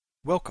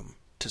Welcome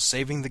to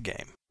Saving the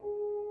Game.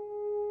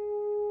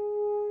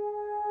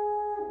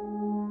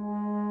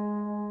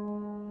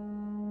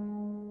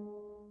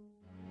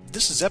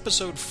 This is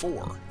Episode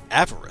 4,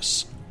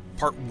 Avarice,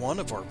 Part 1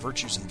 of our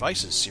Virtues and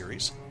Vices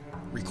series,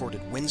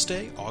 recorded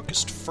Wednesday,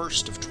 August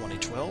 1st of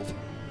 2012,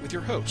 with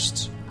your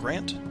hosts,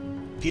 Grant,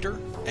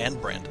 Peter,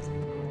 and Brandon.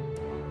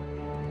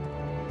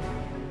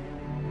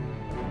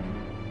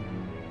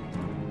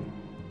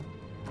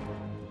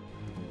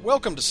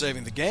 Welcome to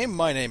Saving the Game.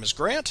 My name is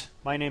Grant.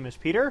 My name is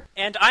Peter.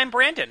 And I'm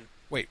Brandon.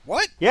 Wait,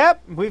 what?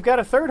 Yep, we've got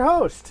a third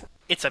host.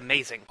 It's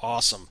amazing.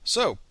 Awesome.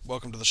 So,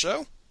 welcome to the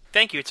show.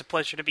 Thank you. It's a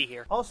pleasure to be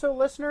here. Also,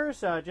 listeners,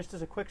 just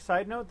as a quick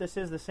side note, this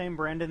is the same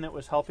Brandon that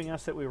was helping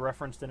us that we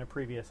referenced in a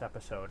previous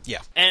episode.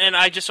 Yeah. And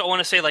I just want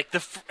to say,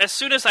 as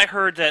soon as I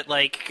heard that,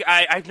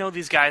 I know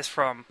these guys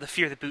from the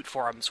Fear the Boot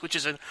forums, which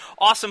is an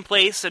awesome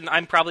place, and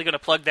I'm probably going to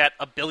plug that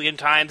a billion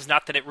times.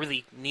 Not that it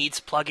really needs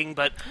plugging,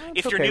 but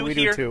if you're new we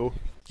here... do too.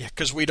 Yeah,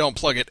 because we don't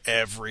plug it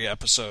every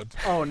episode.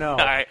 Oh, no. All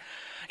right.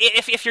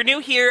 If you're new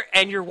here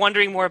and you're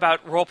wondering more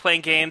about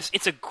role-playing games,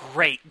 it's a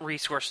great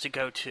resource to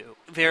go to.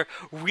 They're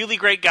really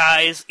great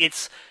guys.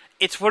 It's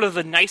one of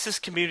the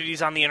nicest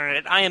communities on the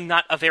internet. I am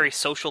not a very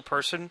social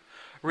person,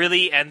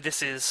 really, and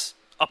this is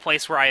a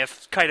place where I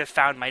have kind of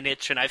found my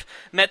niche. And I've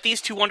met these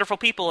two wonderful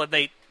people, and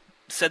they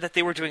said that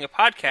they were doing a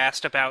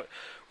podcast about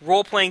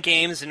role-playing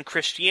games and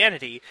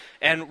Christianity.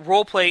 And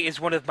roleplay is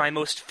one of my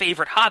most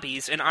favorite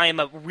hobbies, and I am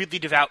a really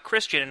devout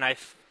Christian, and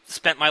I've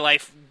spent my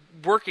life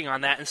working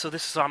on that, and so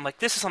this is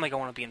something I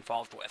want to be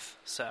involved with.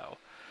 So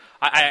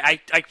I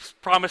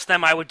promised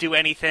them I would do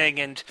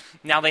anything, and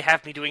now they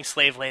have me doing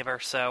slave labor,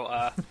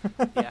 so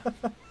yeah.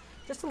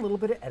 Just a little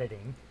bit of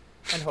editing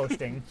and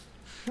hosting.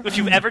 If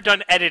you've ever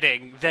done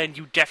editing, then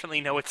you definitely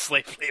know it's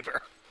slave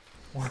labor.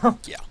 Well,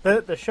 yeah.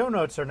 The show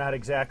notes are not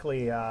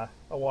exactly a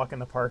walk in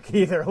the park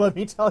either, let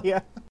me tell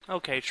you.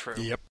 Okay, true.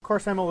 Yep. Of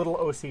course, I'm a little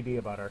OCD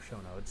about our show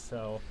notes,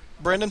 so...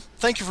 Brandon,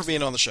 thank you for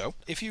being on the show.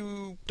 If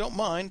you don't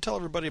mind, tell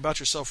everybody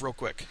about yourself real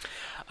quick.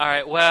 All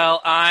right,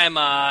 well,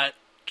 I'm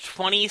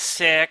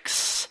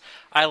 26.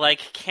 I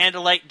like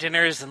candlelight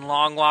dinners and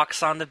long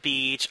walks on the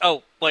beach.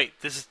 Oh, wait,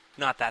 this is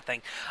not that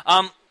thing.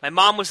 My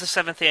mom was a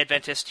Seventh-day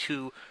Adventist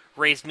who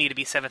raised me to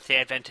be Seventh-day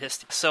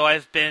Adventist, so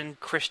I've been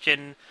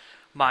Christian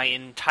my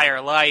entire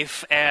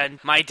life, and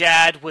my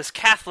dad was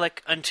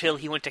Catholic until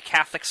he went to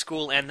Catholic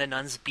school and the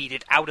nuns beat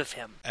it out of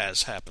him.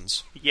 As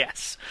happens.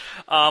 Yes.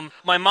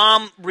 My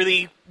mom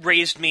really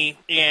raised me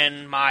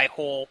in my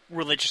whole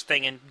religious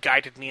thing and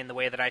guided me in the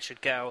way that I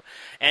should go,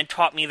 and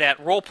taught me that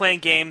role-playing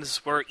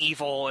games were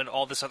evil and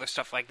all this other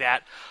stuff like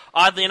that.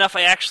 Oddly enough,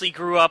 I actually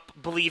grew up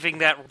believing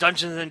that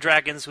Dungeons &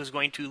 Dragons was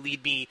going to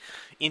lead me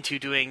into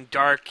doing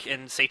dark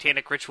and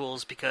satanic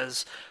rituals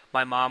because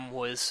my mom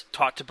was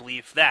taught to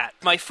believe that.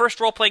 My first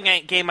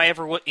role-playing game I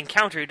ever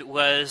encountered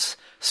was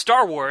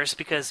Star Wars,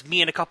 because me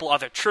and a couple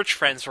other church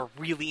friends were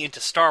really into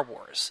Star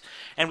Wars.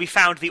 And we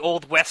found the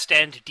old West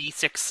End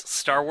D6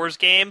 Star Wars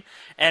game,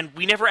 and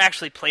we never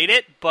actually played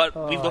it, but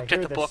we looked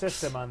at the books. The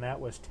system on that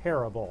was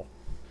terrible.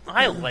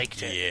 I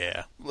liked it.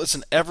 Yeah.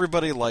 Listen,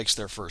 everybody likes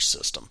their first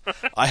system.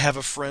 I have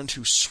a friend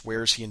who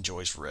swears he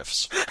enjoys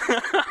Rifts.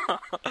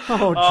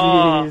 Oh,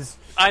 jeez.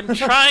 I'm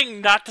trying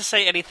not to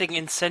say anything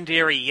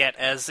incendiary yet,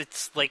 as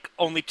it's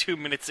only 2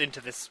 minutes into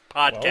this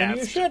podcast. Well,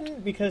 you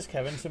shouldn't, because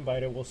Kevin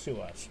Simbida will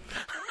sue us.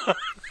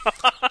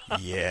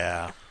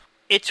 Yeah.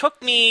 It took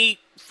me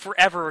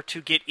forever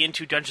to get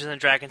into Dungeons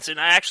 & Dragons,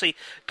 and I actually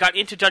got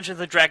into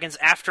Dungeons & Dragons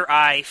after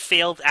I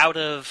failed out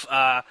of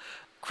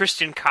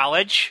Christian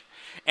college,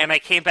 and I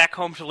came back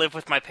home to live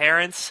with my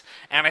parents,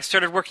 and I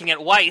started working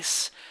at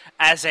Weiss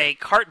as a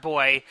cart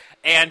boy,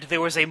 and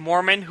there was a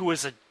Mormon who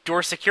was a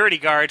door security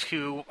guard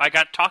who I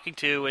got talking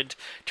to, and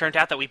turned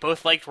out that we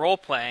both liked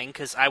role-playing,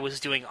 because I was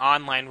doing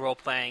online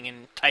role-playing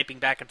and typing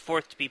back and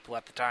forth to people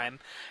at the time,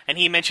 and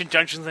he mentioned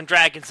Dungeons &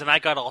 Dragons, and I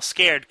got all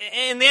scared.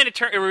 In the end,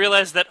 I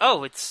realized that,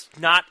 it's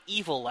not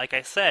evil, like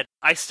I said.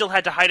 I still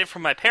had to hide it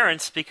from my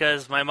parents,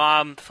 because my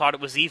mom thought it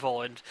was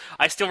evil, and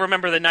I still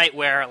remember the night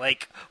where,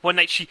 one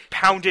night she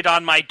pounded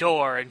on my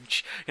door, and,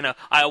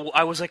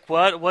 I was like,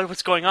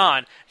 what's going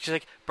on? She's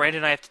like,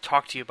 Brandon, I have to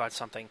talk to you about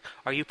something.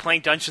 Are you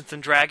playing Dungeons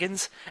 &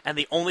 Dragons? And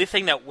the only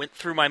thing that went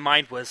through my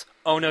mind was,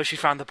 oh no, she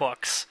found the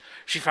books.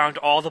 She found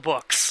all the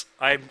books.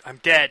 I'm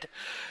dead.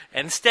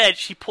 And instead,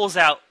 she pulls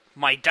out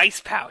my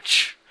dice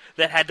pouch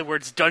that had the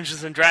words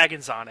Dungeons &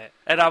 Dragons on it.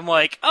 And I'm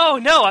like, oh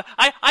no,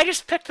 I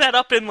just picked that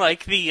up in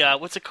the,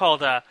 what's it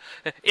called,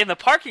 in the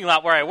parking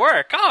lot where I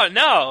work. Oh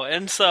no.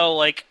 And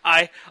so,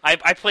 I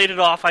played it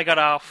off, I got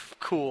off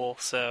cool.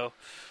 So,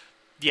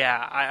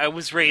 yeah, I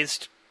was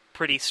raised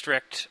pretty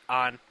strict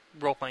on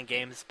role-playing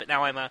games, but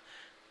now I'm a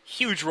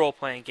huge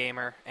role-playing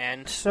gamer,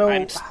 and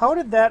So, how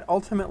did that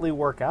ultimately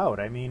work out?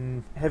 I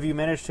mean, have you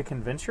managed to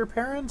convince your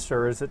parents,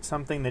 or is it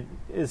something that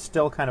is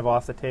still kind of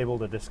off the table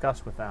to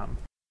discuss with them?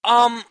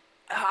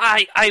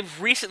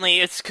 I've recently,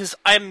 it's because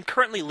I'm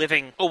currently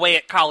living away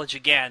at college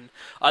again.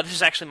 This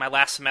is actually my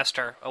last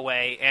semester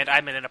away, and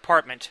I'm in an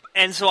apartment.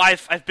 And so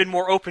I've been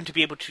more open to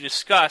be able to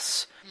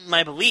discuss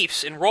my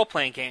beliefs in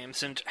role-playing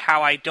games and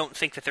how I don't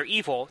think that they're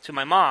evil to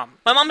my mom.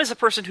 My mom is a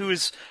person who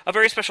is a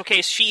very special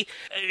case. She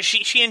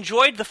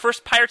enjoyed the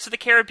first Pirates of the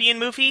Caribbean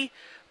movie,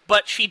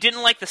 but she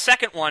didn't like the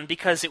second one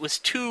because it was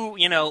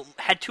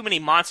had too many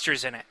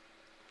monsters in it.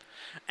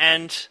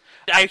 And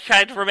I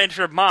kind of reminded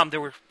her, Mom,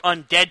 there were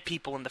undead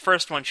people in the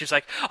first one. She's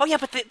like, oh yeah,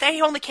 but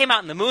they only came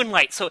out in the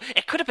moonlight, so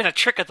it could have been a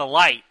trick of the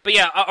light. But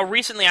yeah,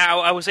 recently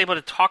I was able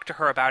to talk to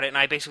her about it, and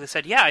I basically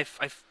said, yeah,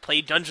 I've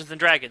played Dungeons &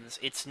 Dragons.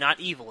 It's not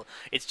evil.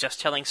 It's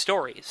just telling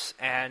stories.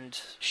 And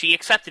she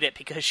accepted it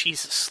because she's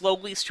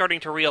slowly starting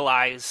to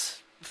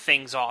realize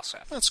things also.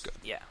 That's good.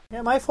 Yeah.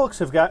 Yeah, my folks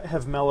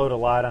have mellowed a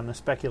lot on the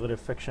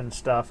speculative fiction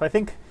stuff. I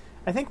think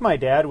my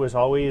dad was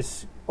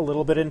always a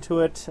little bit into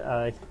it.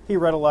 He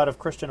read a lot of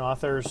Christian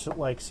authors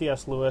like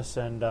C.S. Lewis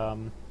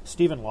and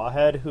Stephen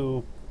Lawhead,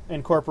 who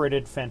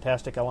incorporated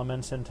fantastic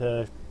elements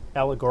into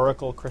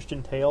allegorical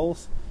Christian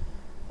tales.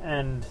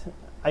 And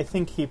I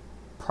think he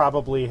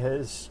probably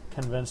has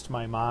convinced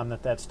my mom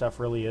that stuff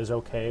really is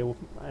okay.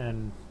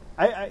 And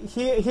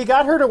he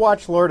got her to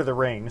watch Lord of the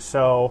Rings,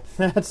 so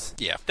that's...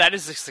 Yeah. That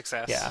is a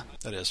success. Yeah.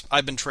 That is.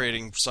 I've been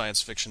trading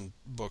science fiction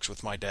books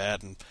with my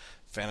dad and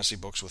fantasy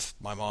books with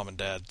my mom and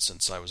dad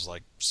since I was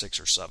like 6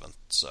 or 7.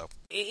 So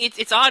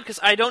it's odd because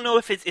I don't know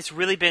if it's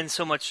really been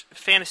so much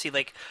fantasy.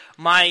 Like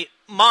my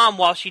mom,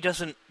 while she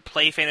doesn't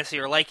play fantasy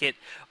or like it,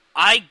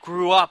 I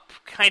grew up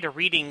kind of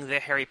reading the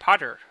Harry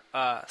Potter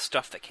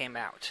stuff that came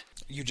out.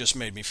 You just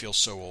made me feel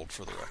so old,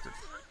 for the record.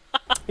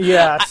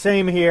 Yeah,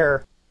 same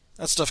here.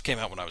 That stuff came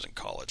out when I was in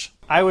college.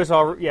 I was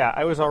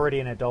already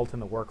an adult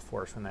in the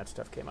workforce when that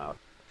stuff came out.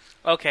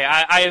 Okay,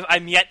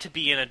 I'm yet to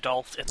be an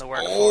adult in the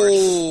workforce.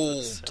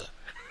 Old. So.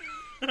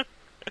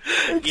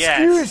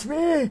 Excuse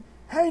me,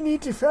 I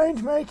need to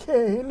find my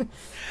cane.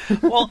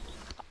 Well,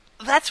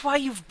 that's why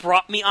you've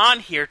brought me on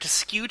here, to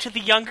skew to the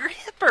younger,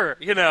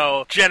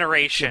 hipper,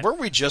 generation. Yeah, weren't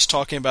we just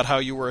talking about how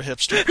you were a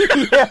hipster?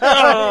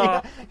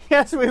 Yeah,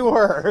 yes, we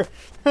were.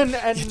 And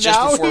just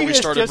now before he we has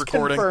started just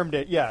recording. confirmed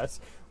it, yes.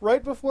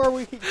 Right before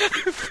we...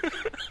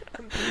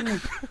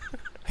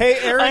 Hey,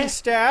 Aaron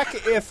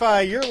Stack, if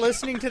you're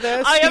listening to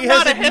this, I am he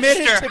not has a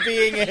admitted hipster. to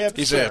being a hipster.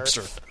 He's a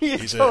hipster.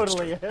 He's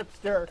totally a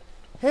hipster.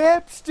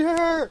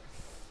 Hipster!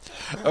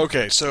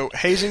 Okay, so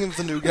hazing of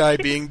the new guy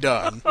being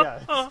done.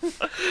 Yes.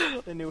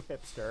 The new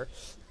hipster.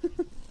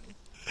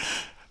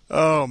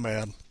 Oh,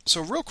 man.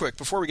 So real quick,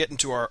 before we get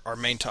into our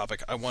main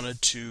topic, I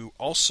wanted to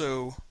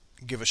also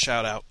give a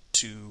shout-out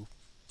to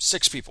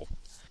 6 people.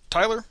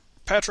 Tyler,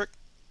 Patrick,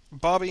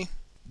 Bobby,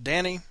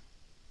 Danny,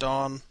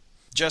 Dawn,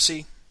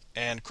 Jesse,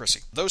 and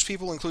Chrissy. Those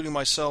people, including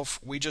myself,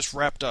 we just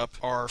wrapped up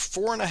our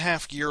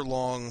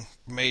 4.5-year-long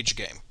mage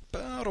game.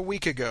 About a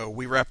week ago,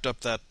 we wrapped up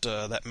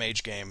that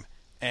mage game.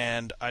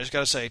 And I just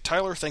gotta say,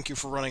 Tyler, thank you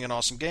for running an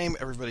awesome game.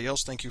 Everybody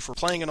else, thank you for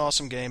playing an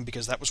awesome game,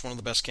 because that was one of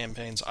the best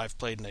campaigns I've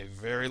played in a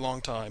very long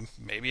time,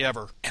 maybe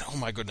ever. And oh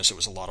my goodness, it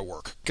was a lot of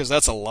work. Because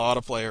that's a lot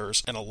of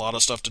players and a lot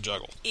of stuff to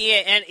juggle.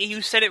 Yeah, and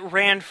you said it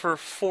ran for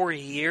 4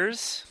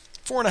 years?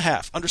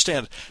 4.5.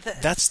 Understand,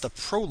 that's the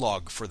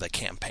prologue for the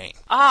campaign.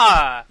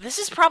 This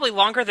is probably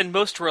longer than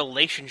most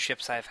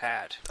relationships I've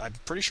had. I'm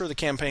pretty sure the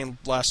campaign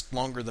lasts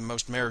longer than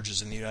most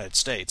marriages in the United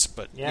States,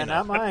 but, Yeah,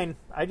 not mine.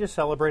 I just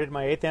celebrated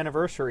my 8th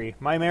anniversary.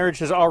 My marriage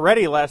has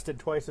already lasted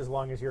twice as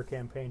long as your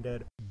campaign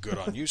did. Good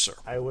on you, sir.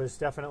 I was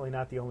definitely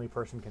not the only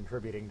person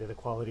contributing to the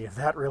quality of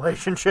that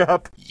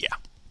relationship. Yeah,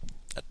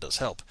 that does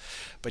help.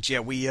 But yeah,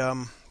 we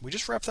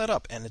just wrapped that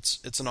up, and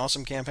it's an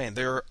awesome campaign.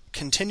 They're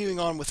continuing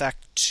on with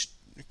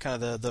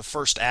kind of the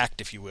first act,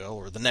 if you will,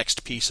 or the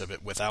next piece of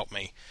it without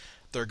me.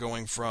 They're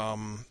going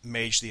from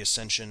Mage the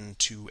Ascension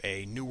to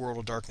a New World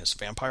of Darkness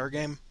vampire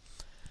game.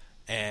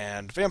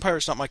 And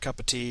vampire's not my cup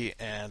of tea,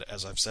 and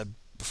as I've said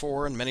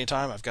before and many a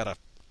time, I've got a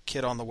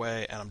kid on the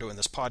way, and I'm doing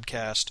this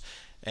podcast,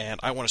 and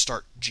I want to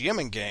start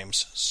GMing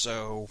games,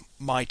 so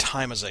my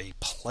time as a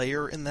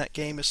player in that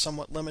game is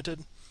somewhat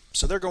limited.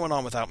 So they're going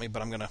on without me,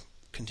 but I'm going to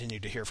continue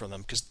to hear from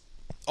them, because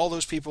all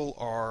those people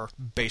are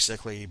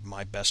basically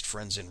my best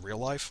friends in real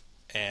life.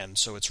 And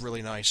so it's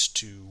really nice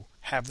to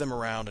have them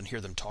around and hear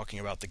them talking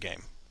about the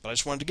game. But I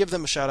just wanted to give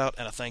them a shout out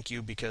and a thank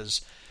you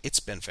because it's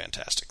been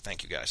fantastic.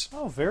 Thank you, guys.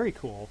 Oh, very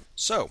cool.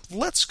 So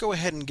let's go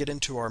ahead and get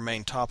into our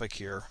main topic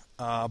here.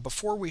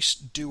 Before we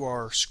do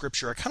our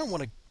scripture, I kind of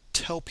want to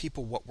tell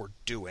people what we're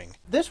doing.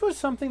 This was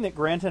something that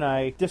Grant and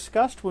I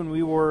discussed when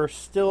we were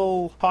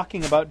still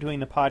talking about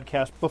doing the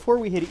podcast before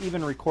we had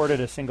even recorded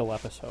a single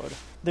episode.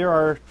 There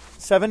are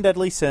 7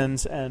 deadly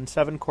sins and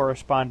 7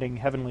 corresponding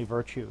heavenly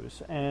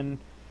virtues, and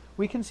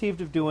we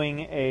conceived of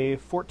doing a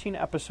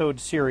 14-episode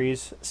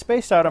series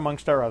spaced out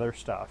amongst our other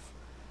stuff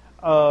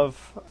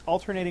of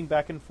alternating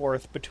back and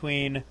forth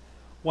between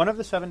one of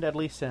the 7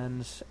 deadly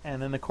sins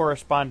and then the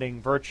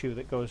corresponding virtue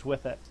that goes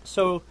with it.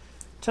 So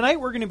tonight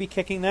we're going to be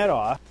kicking that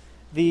off.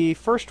 The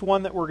first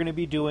one that we're going to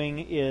be doing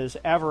is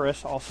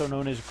Avarice, also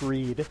known as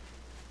greed.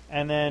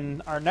 And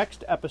then our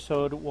next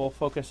episode will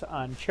focus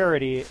on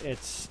charity,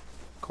 its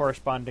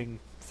corresponding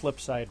flip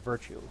side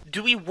virtue.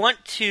 Do we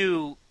want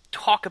to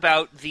talk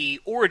about the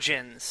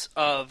origins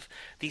of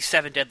the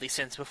seven deadly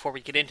sins before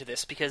we get into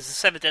this, because the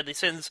seven deadly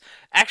sins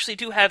actually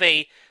do have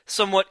a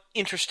somewhat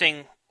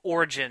interesting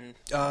origin.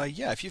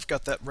 Yeah, if you've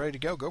got that ready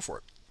to go for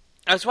it.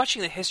 I was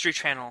watching the History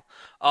Channel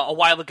a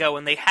while ago,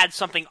 and they had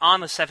something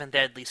on the seven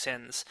deadly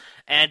sins,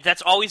 and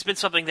that's always been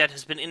something that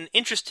has been an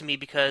interest to me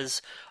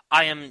because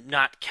I am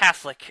not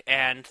Catholic,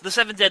 and the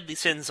seven deadly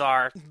sins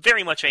are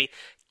very much a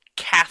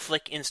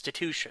Catholic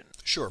institution.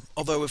 Sure.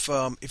 Although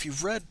if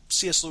you've read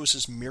C.S.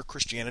 Lewis's Mere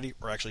Christianity,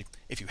 or actually,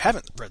 if you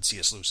haven't read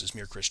C.S. Lewis's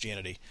Mere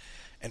Christianity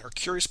and are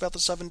curious about the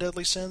seven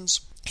deadly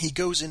sins, he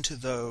goes into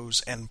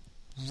those and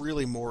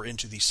really more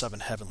into the seven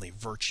heavenly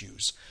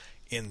virtues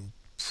in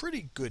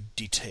pretty good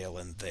detail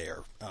in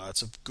there.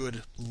 It's a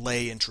good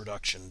lay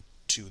introduction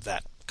to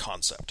that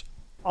concept.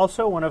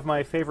 Also, one of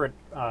my favorite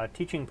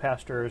teaching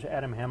pastors,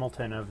 Adam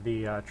Hamilton of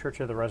the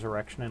Church of the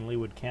Resurrection in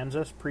Leawood,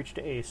 Kansas, preached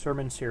a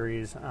sermon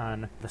series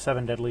on the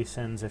seven deadly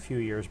sins a few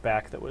years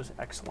back that was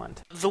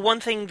excellent. The one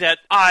thing that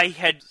I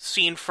had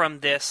seen from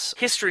this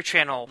History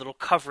Channel little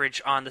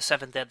coverage on the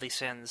seven deadly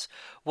sins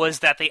was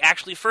that they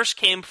actually first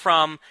came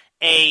from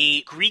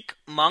a Greek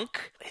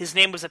monk. His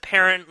name was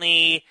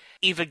apparently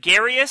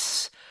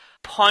Avarice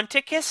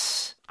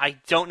Ponticus. I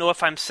don't know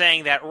if I'm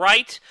saying that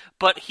right,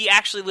 but he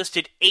actually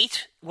listed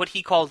 8 what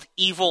he called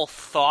evil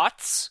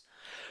thoughts,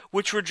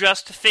 which were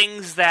just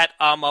things that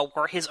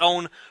were his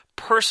own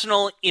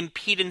personal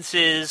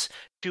impedances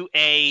to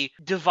a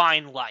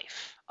divine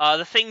life.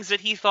 The things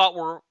that he thought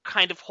were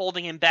kind of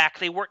holding him back,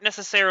 they weren't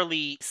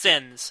necessarily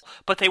sins,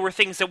 but they were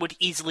things that would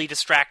easily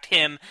distract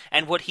him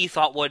and what he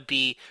thought would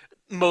be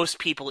most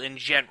people in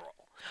general.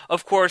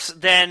 Of course,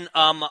 then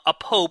a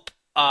pope,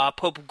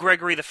 Pope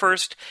Gregory I,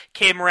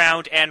 came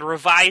around and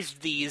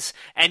revised these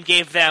and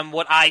gave them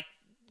what I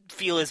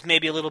feel is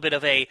maybe a little bit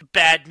of a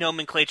bad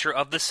nomenclature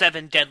of the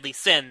seven deadly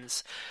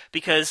sins,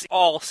 because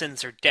all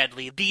sins are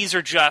deadly. These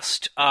are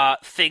just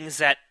things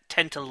that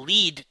tend to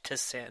lead to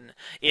sin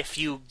if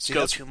you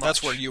go too much.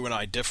 That's where you and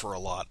I differ a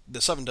lot. The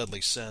seven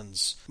deadly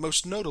sins,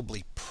 most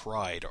notably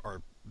pride,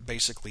 are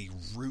basically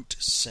root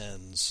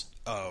sins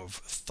of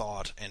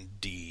thought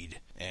and deed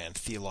and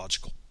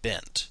theological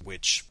bent,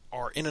 which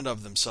are in and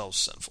of themselves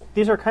sinful.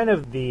 These are kind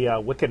of the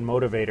wicked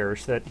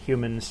motivators that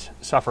humans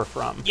suffer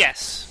from.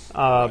 Yes.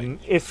 Right.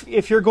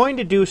 If you're going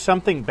to do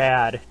something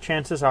bad,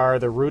 chances are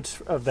the roots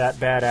of that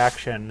bad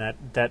action,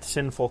 that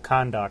sinful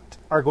conduct,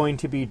 are going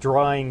to be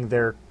drawing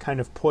their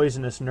kind of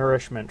poisonous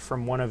nourishment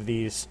from one of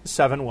these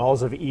 7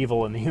 wells of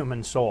evil in the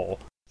human soul.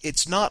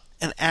 It's not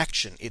an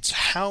action, it's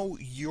how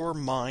your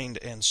mind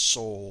and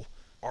soul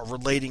are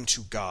relating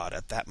to God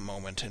at that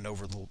moment and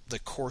over the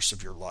course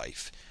of your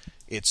life.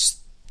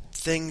 It's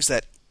things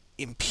that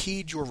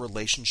impede your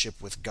relationship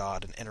with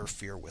God and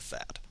interfere with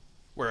that.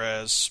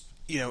 Whereas,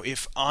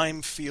 if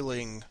I'm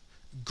feeling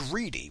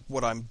greedy,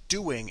 what I'm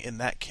doing in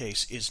that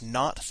case is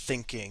not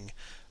thinking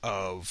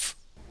of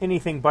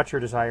anything but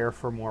your desire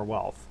for more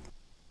wealth.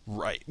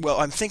 Right. Well,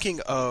 I'm thinking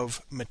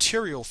of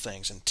material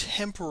things and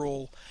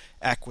temporal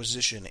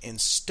acquisition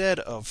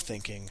instead of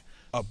thinking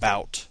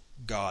about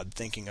God,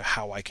 thinking of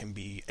how I can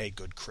be a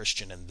good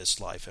Christian in this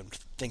life, and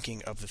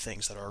thinking of the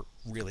things that are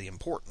really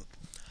important.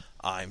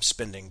 I'm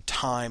spending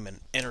time and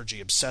energy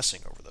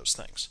obsessing over those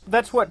things.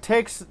 That's what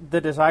takes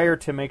the desire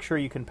to make sure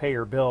you can pay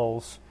your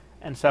bills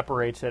and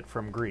separates it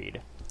from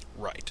greed.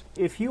 Right.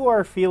 If you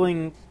are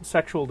feeling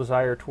sexual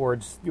desire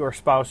towards your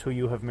spouse who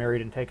you have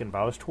married and taken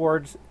vows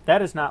towards,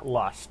 that is not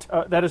lust.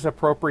 That is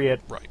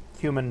appropriate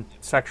human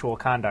sexual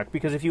conduct,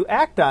 because if you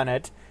act on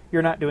it,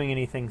 you're not doing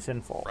anything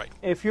sinful. Right.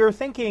 If you're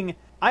thinking,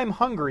 I'm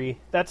hungry,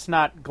 that's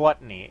not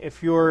gluttony.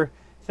 If you're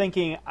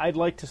thinking, I'd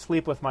like to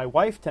sleep with my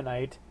wife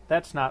tonight,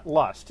 that's not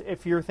lust.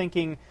 If you're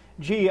thinking,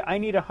 gee, I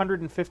need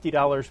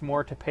 $150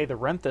 more to pay the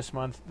rent this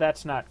month,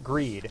 that's not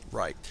greed.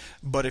 Right.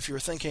 But if you're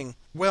thinking,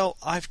 well,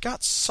 I've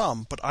got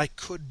some, but I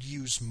could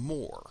use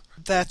more,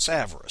 that's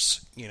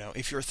avarice.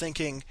 If you're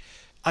thinking,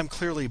 I'm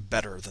clearly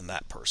better than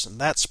that person,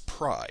 that's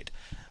pride.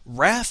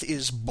 Wrath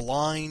is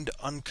blind,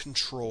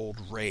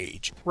 uncontrolled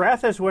rage.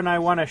 Wrath is when I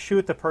want to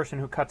shoot the person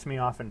who cuts me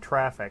off in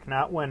traffic,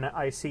 not when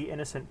I see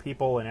innocent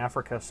people in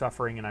Africa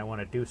suffering and I want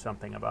to do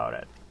something about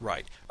it.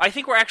 Right. I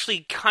think we're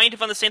actually kind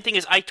of on the same thing.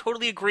 I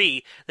totally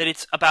agree that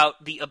it's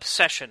about the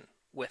obsession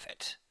with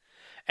it.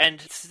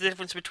 And it's the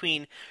difference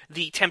between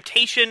the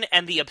temptation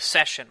and the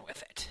obsession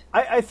with it.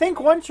 I think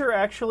once you're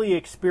actually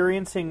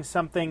experiencing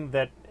something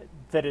that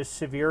is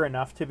severe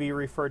enough to be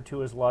referred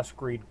to as lust,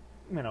 greed,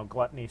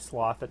 gluttony,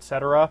 sloth,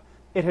 etc.,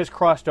 it has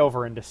crossed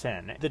over into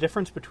sin. The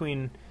difference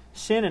between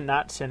sin and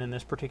not sin in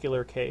this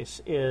particular case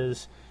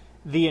is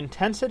the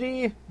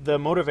intensity, the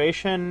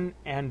motivation,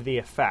 and the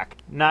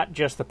effect, not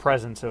just the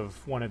presence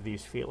of one of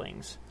these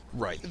feelings.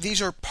 Right.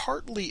 These are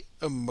partly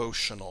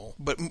emotional,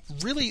 but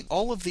really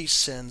all of these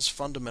sins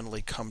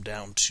fundamentally come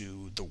down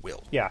to the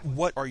will. Yeah.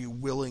 What are you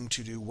willing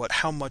to do?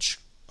 How much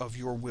of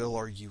your will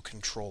are you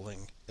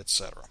controlling,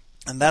 etc.?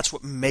 And that's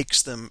what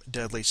makes them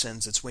deadly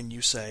sins. It's when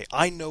you say,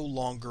 I no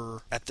longer,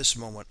 at this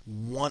moment,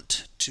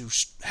 want to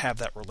have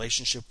that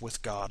relationship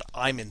with God.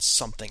 I'm in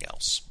something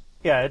else.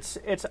 Yeah, it's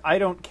I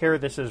don't care,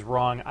 this is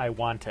wrong, I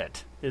want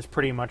it, is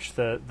pretty much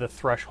the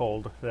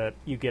threshold that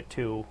you get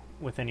to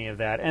with any of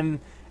that. And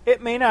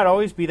it may not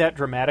always be that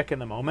dramatic in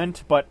the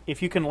moment, but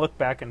if you can look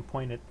back and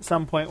point at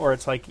some point where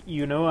it's like,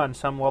 you know, on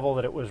some level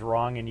that it was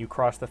wrong and you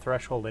cross the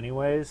threshold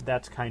anyways,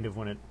 that's kind of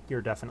when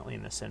you're definitely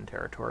in the sin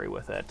territory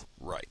with it.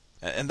 Right.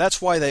 And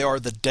that's why they are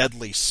the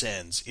deadly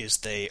sins, is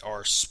they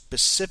are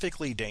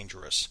specifically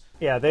dangerous.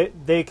 Yeah,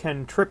 they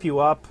can trip you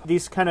up.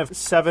 These kind of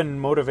 7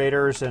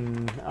 motivators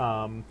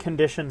and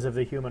conditions of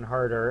the human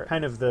heart are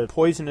kind of the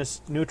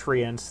poisonous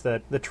nutrients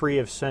that the tree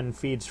of sin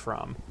feeds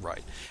from.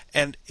 Right.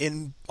 And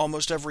in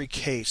almost every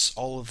case,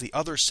 all of the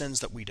other sins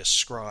that we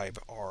describe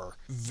are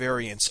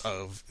variants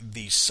of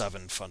these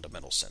 7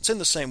 fundamental sins, in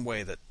the same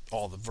way that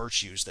all the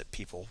virtues that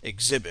people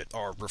exhibit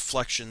are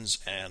reflections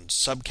and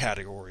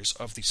subcategories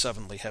of the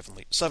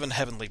 7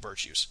 heavenly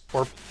virtues.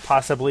 Or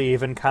possibly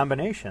even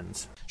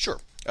combinations. Sure.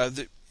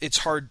 It's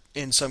hard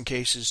in some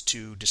cases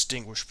to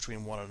distinguish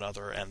between one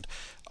another, and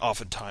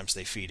oftentimes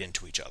they feed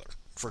into each other,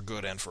 for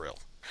good and for ill.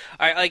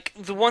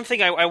 The one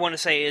thing I want to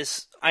say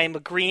is I am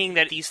agreeing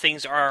that these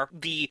things are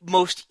the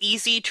most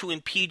easy to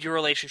impede your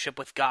relationship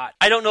with God.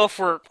 I don't know if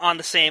we're on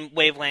the same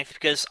wavelength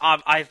because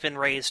I've been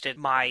raised in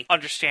my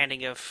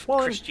understanding of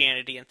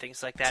Christianity and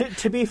things like that.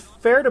 To be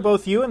fair to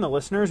both you and the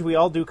listeners, we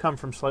all do come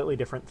from slightly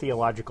different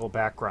theological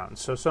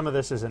backgrounds, so some of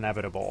this is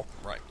inevitable.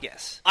 Right.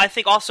 Yes. I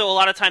think also a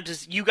lot of times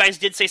is you guys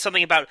did say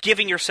something about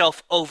giving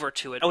yourself over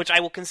to it, which I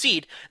will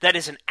concede that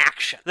is an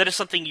action. That is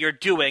something you're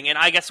doing, and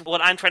I guess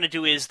what I'm trying to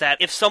do is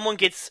that if someone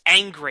gets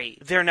angry,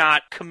 they're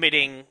not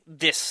committing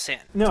this sin.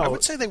 No. I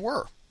would say they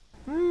were.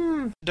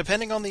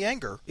 Depending on the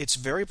anger, it's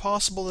very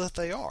possible that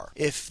they are.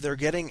 If they're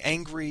getting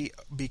angry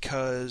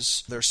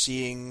because they're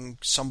seeing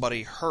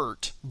somebody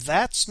hurt,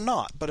 that's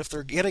not. But if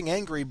they're getting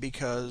angry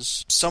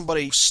because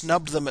somebody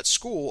snubbed them at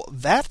school,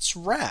 that's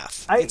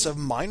wrath. It's a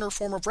minor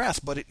form of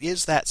wrath, but it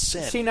is that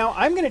sin. See, now,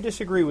 I'm going to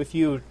disagree with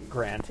you,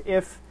 Grant.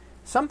 If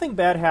something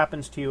bad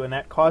happens to you and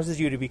that causes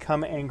you to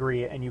become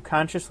angry and you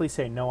consciously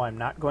say, no, I'm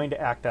not going to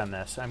act on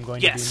this, I'm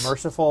going to be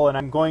merciful and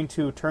I'm going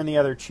to turn the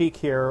other cheek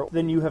here,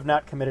 then you have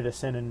not committed a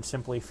sin in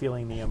simply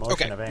feeling the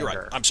emotion of anger.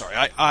 You're right. I'm sorry.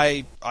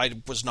 I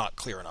was not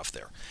clear enough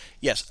there.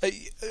 Yes,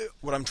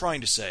 what I'm trying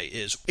to say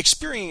is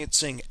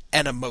experiencing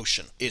an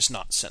emotion is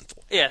not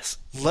sinful. Yes.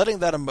 Letting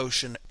that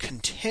emotion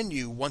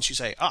continue once you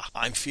say,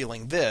 I'm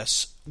feeling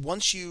this,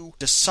 once you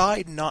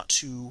decide not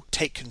to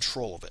take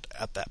control of it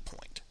at that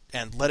point,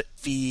 and let it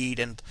feed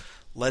and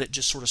let it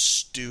just sort of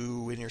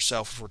stew in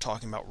yourself, if we're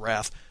talking about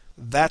wrath,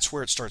 that's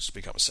where it starts to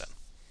become a sin.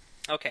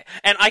 Okay,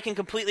 and I can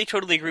completely,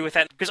 totally agree with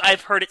that, because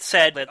I've heard it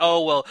said that,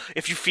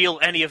 if you feel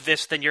any of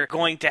this, then you're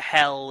going to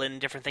hell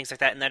and different things like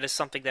that, and that is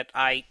something that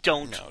I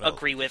don't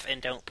agree with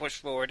and don't push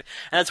forward.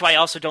 And that's why I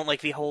also don't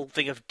like the whole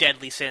thing of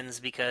deadly sins,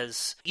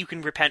 because you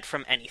can repent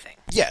from anything.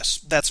 Yes,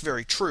 that's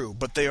very true,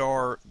 but they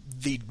are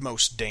the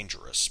most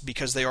dangerous,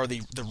 because they are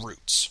the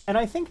roots. And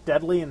I think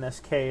deadly in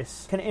this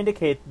case can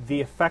indicate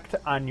the effect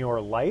on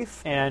your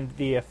life and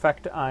the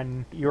effect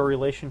on your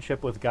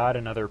relationship with God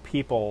and other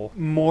people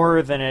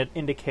more than it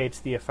indicates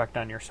the effect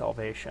on your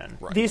salvation.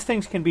 Right. These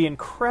things can be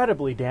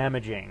incredibly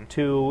damaging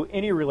to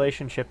any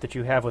relationship that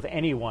you have with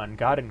anyone,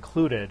 God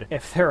included,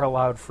 if they're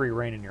allowed free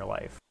rein in your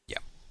life. Yeah.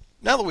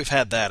 Now that we've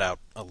had that out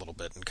a little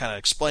bit and kind of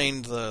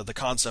explained the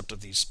concept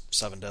of these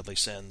 7 deadly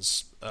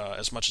sins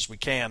as much as we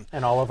can.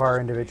 And all of our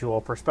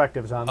individual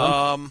perspectives on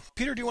them.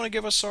 Peter, do you want to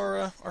give us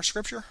our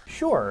scripture?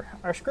 Sure.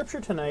 Our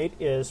scripture tonight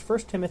is 1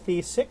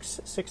 Timothy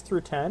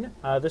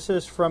 6:6-10. This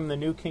is from the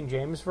New King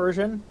James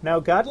Version.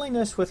 Now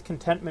godliness with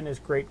contentment is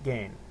great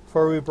gain.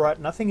 For we brought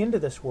nothing into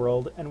this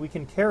world, and we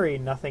can carry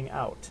nothing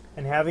out.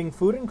 And having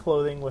food and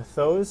clothing, with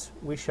those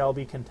we shall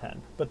be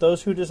content. But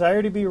those who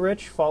desire to be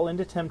rich fall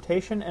into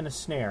temptation and a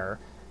snare,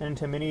 and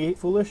into many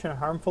foolish and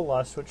harmful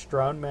lusts which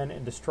drown men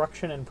in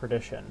destruction and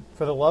perdition.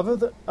 For the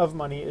love of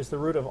money is the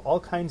root of all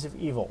kinds of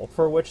evil,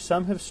 for which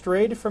some have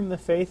strayed from the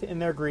faith in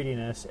their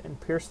greediness, and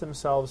pierced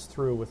themselves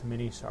through with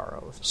many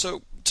sorrows.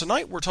 So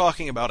tonight we're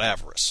talking about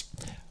avarice,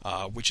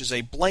 which is a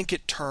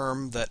blanket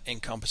term that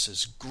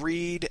encompasses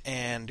greed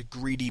and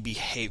greedy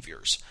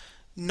behaviors,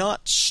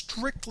 not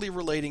strictly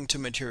relating to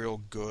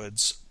material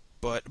goods,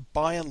 but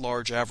by and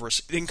large,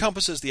 avarice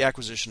encompasses the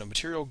acquisition of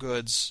material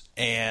goods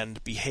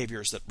and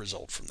behaviors that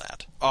result from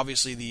that.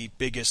 Obviously, the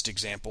biggest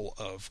example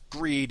of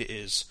greed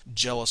is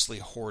jealously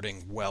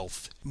hoarding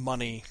wealth,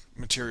 money,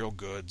 material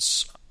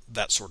goods,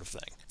 that sort of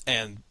thing,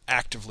 and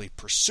actively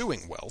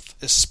pursuing wealth,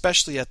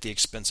 especially at the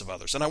expense of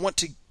others. And I want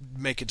to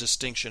make a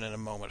distinction in a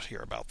moment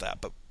here about that,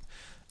 but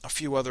a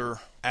few other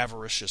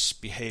avaricious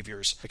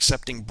behaviors: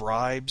 accepting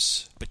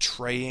bribes,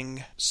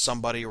 betraying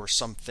somebody or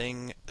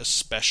something,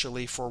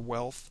 especially for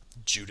wealth,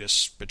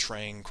 Judas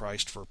betraying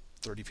Christ for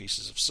 30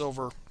 pieces of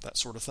silver, that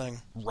sort of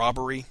thing.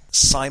 Robbery,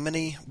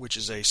 simony, which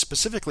is a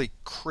specifically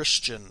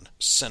Christian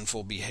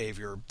sinful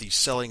behavior, the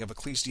selling of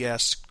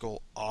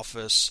ecclesiastical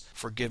office,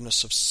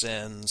 forgiveness of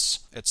sins,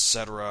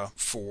 etc.,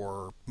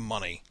 for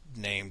money,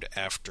 named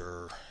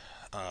after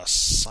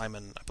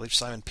Simon, I believe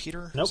Simon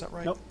Peter? Nope, Is that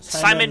right? Nope.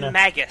 Simon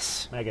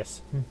Magus.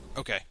 Magus.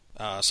 Okay.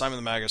 Simon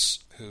the Magus,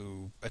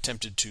 who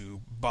attempted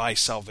to buy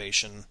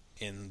salvation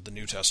in the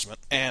New Testament,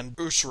 and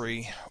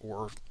usury,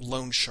 or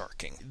loan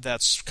sharking.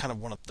 That's kind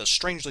of one of the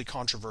strangely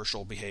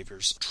controversial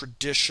behaviors.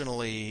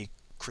 Traditionally,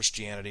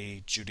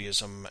 Christianity,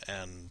 Judaism,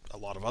 and a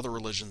lot of other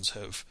religions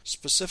have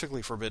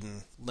specifically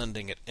forbidden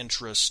lending at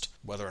interest.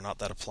 Whether or not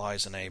that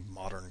applies in a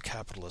modern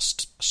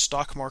capitalist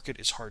stock market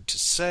is hard to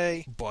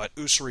say, but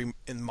usury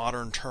in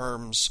modern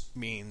terms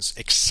means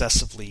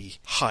excessively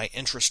high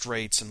interest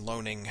rates and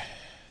loaning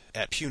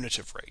at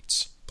punitive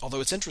rates.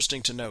 Although it's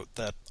interesting to note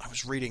that I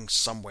was reading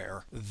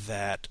somewhere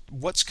that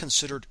what's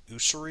considered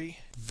usury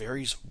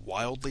varies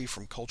wildly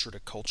from culture to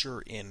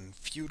culture. In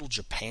feudal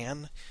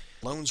Japan,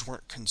 loans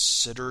weren't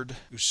considered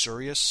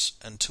usurious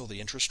until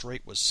the interest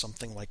rate was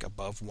something like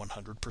above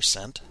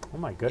 100%. Oh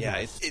my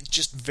goodness. Yeah, it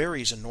just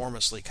varies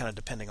enormously, kind of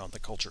depending on the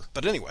culture.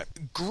 But anyway,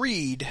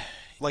 greed,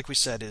 like we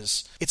said,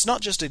 it's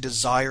not just a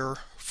desire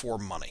for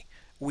money.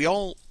 We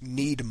all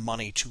need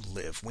money to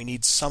live. We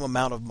need some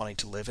amount of money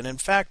to live. And in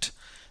fact,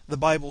 the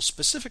Bible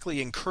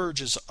specifically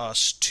encourages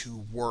us to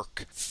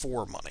work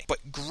for money.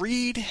 But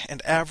greed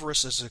and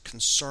avarice is a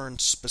concern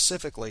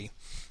specifically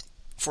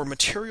for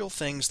material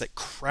things that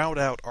crowd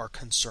out our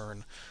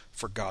concern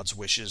for God's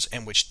wishes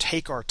and which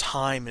take our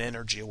time and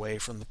energy away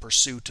from the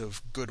pursuit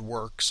of good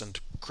works and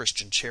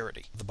Christian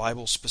charity. The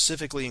Bible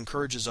specifically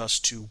encourages us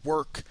to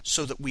work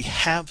so that we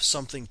have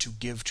something to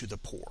give to the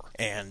poor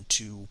and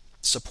to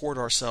support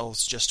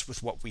ourselves just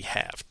with what we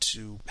have,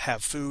 to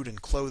have food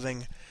and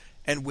clothing,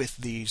 and with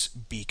these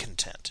be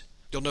content.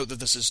 You'll note that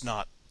this is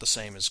not the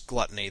same as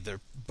gluttony. They're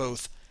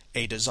both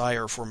a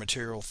desire for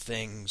material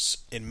things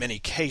in many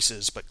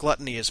cases, but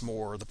gluttony is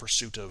more the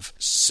pursuit of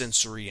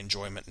sensory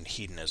enjoyment and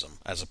hedonism,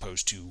 as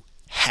opposed to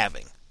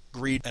having.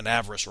 Greed and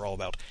avarice are all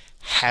about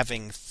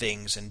having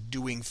things and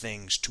doing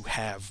things to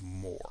have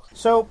more.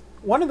 So,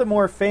 one of the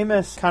more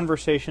famous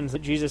conversations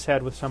that Jesus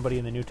had with somebody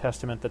in the New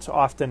Testament that's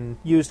often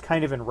used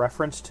kind of in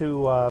reference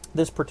to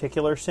this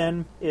particular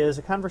sin is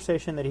a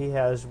conversation that he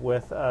has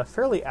with a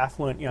fairly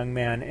affluent young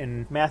man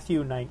in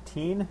Matthew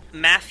 19.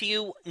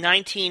 Matthew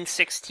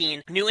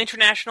 19:16, New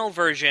International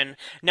Version.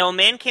 Now a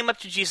man came up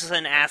to Jesus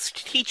and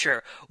asked,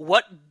 "Teacher,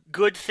 what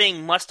good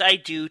thing must I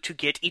do to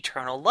get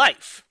eternal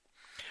life?"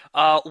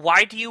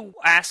 Why do you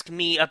ask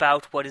me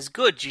about what is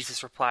good?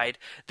 Jesus replied.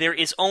 There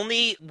is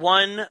only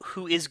one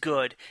who is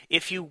good.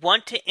 If you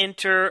want to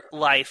enter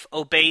life,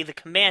 obey the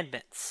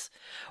commandments.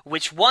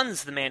 Which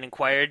ones? The man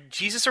inquired.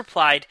 Jesus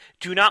replied,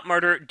 do not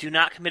murder, do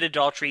not commit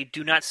adultery,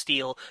 do not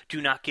steal, do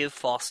not give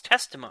false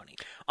testimony.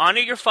 Honor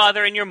your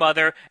father and your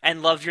mother,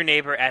 and love your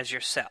neighbor as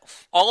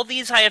yourself. All of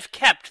these I have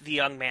kept, the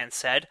young man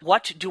said.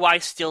 What do I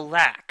still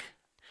lack?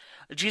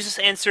 Jesus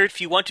answered, if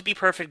you want to be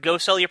perfect, go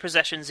sell your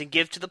possessions and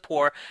give to the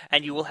poor,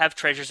 and you will have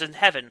treasures in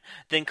heaven.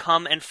 Then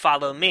come and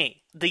follow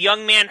me. The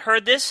young man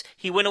heard this.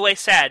 He went away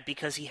sad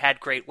because he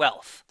had great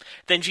wealth.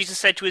 Then Jesus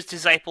said to his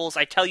disciples,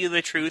 I tell you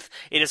the truth,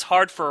 it is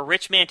hard for a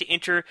rich man to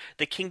enter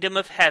the kingdom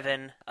of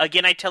heaven.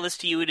 Again, I tell this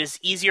to you, it is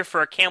easier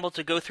for a camel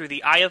to go through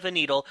the eye of a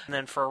needle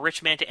than for a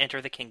rich man to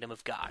enter the kingdom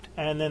of God.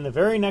 And then the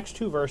very next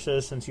two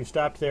verses, since you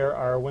stopped there,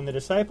 are, when the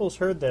disciples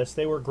heard this,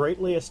 they were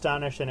greatly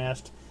astonished and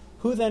asked,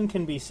 who then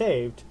can be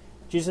saved?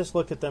 Jesus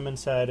looked at them and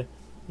said,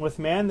 with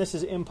man this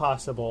is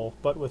impossible,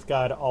 but with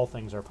God all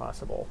things are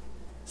possible.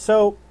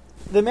 So,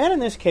 the man in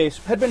this case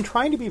had been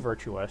trying to be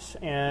virtuous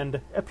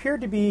and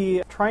appeared to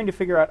be trying to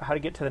figure out how to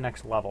get to the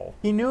next level.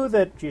 He knew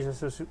that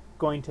Jesus was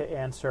going to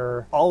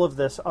answer all of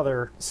this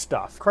other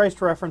stuff. Christ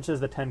references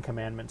the Ten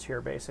Commandments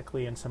here,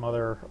 basically, and some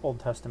other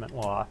Old Testament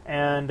law.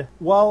 And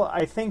while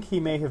I think he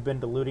may have been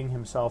deluding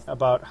himself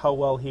about how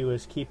well he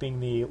was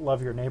keeping the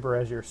love your neighbor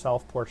as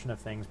yourself portion of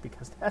things,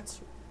 because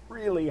that's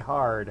really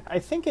hard. I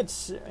think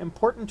it's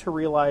important to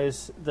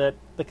realize that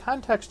the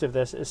context of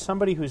this is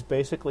somebody who's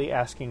basically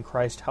asking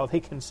Christ how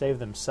they can save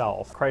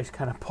themselves. Christ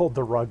kind of pulled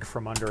the rug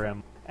from under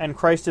him. And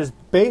Christ is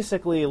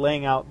basically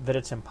laying out that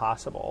it's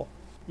impossible.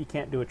 You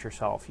can't do it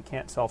yourself. You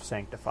can't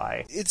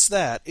self-sanctify. It's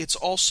that. It's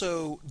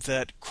also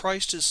that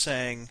Christ is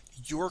saying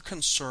your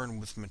concern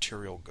with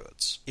material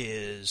goods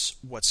is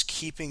what's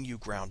keeping you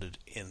grounded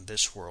in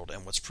this world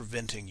and what's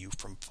preventing you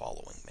from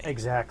following me.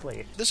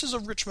 Exactly. This is a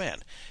rich man.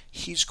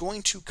 He's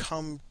going to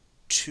come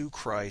to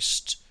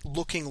Christ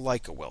looking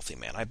like a wealthy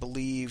man. I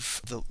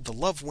believe the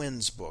Love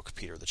Wins book,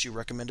 Peter, that you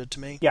recommended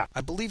to me, yeah,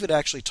 I believe it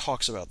actually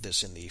talks about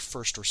this in the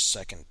first or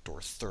second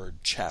or third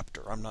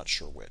chapter. I'm not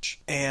sure which.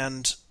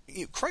 And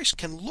Christ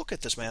can look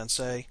at this man and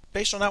say,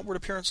 based on outward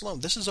appearance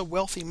alone, this is a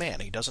wealthy man.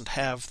 He doesn't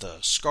have the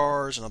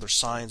scars and other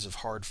signs of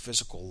hard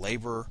physical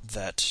labor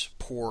that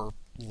poor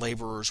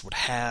laborers would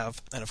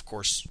have. And of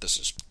course, this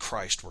is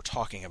Christ we're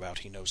talking about.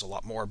 He knows a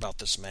lot more about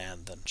this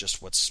man than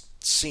just what's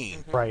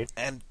seen. Right.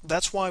 And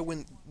that's why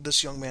when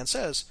this young man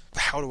says,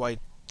 how do I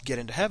get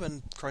into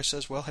heaven? Christ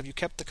says, well, have you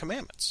kept the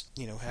commandments?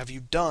 Have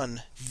you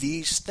done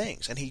these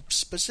things? And he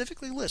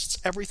specifically lists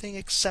everything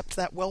except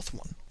that wealth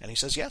one. And he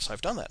says, yes,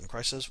 I've done that. And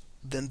Christ says,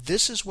 then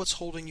this is what's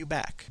holding you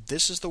back.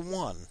 This is the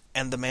one.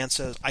 And the man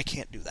says, I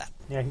can't do that.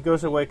 Yeah, he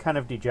goes away kind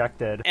of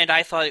dejected. And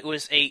I thought it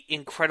was an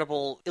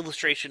incredible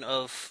illustration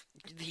of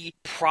the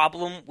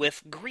problem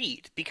with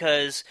greed,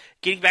 because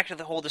getting back to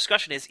the whole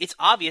discussion is, it's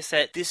obvious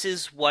that this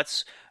is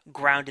what's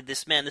grounded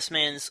this man. This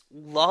man's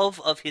love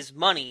of his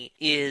money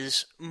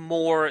is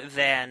more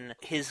than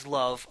his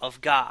love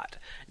of God.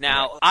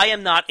 Now, I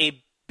am not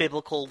a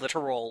biblical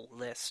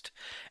literalist,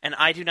 and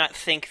I do not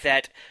think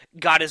that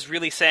God is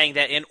really saying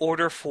that in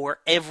order for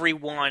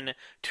everyone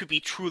to be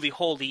truly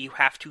holy, you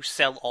have to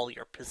sell all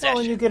your possessions. Well,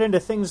 and you get into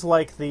things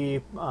like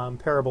the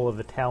parable of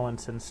the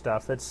talents and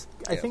stuff.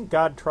 I think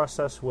God trusts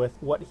us with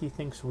what he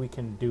thinks we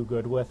can do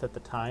good with at the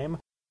time.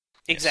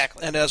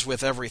 Exactly. And as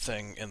with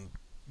everything in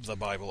the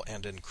Bible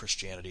and in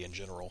Christianity in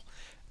general,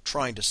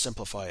 trying to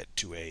simplify it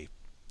to a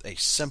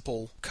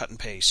simple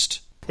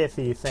cut-and-paste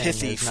pithy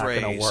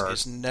phrase work.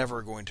 is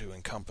never going to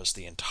encompass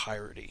the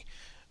entirety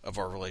of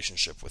our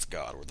relationship with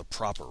God, or the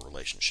proper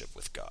relationship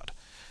with God.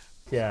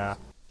 Yeah.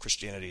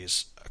 Christianity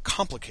is a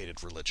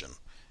complicated religion,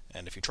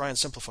 and if you try and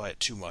simplify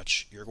it too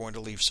much, you're going to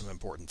leave some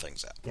important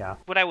things out. Yeah.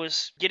 What I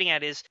was getting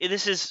at is,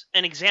 this is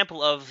an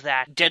example of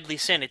that deadly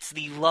sin. It's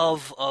the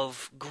love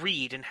of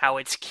greed, and how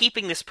it's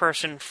keeping this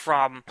person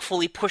from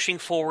fully pushing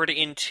forward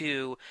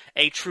into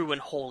a true and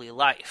holy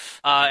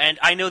life. And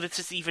I know that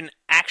this even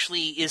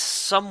actually is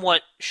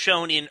somewhat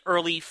shown in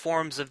early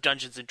forms of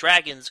Dungeons &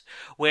 Dragons,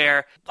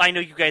 where I know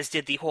you guys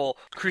did the whole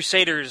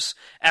Crusaders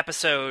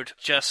episode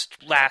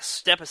just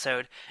last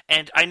episode,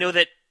 and I know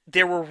that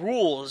there were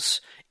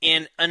rules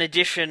in an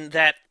edition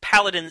that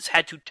paladins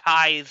had to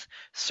tithe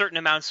certain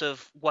amounts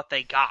of what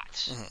they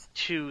got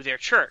to their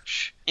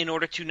church in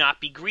order to not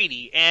be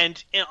greedy.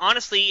 And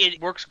honestly,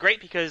 it works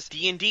great because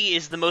D&D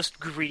is the most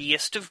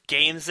greediest of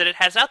games that it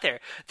has out there.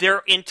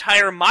 Their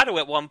entire motto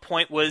at one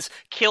point was,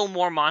 kill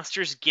more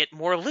monsters, get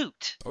more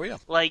loot. Oh, yeah.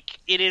 Like,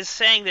 it is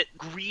saying that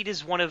greed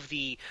is one of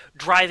the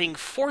driving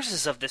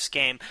forces of this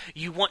game.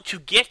 You want to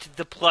get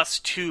the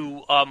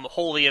 +2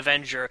 Holy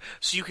Avenger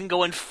so you can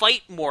go and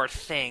fight more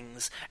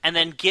things and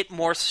then get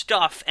more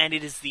stuff, and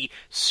it is the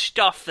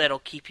stuff that'll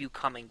keep you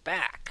coming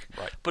back.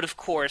 Right. But of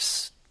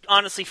course,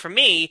 honestly, for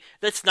me,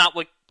 that's not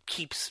what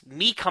keeps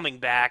me coming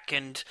back,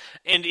 and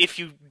if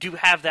you do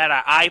have that,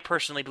 I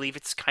personally believe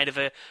it's kind of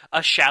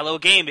a shallow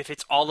game if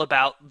it's all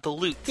about the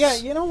loot. Yeah,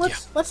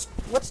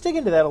 let's dig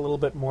into that a little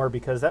bit more,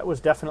 because that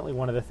was definitely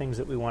one of the things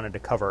that we wanted to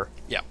cover.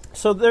 Yeah.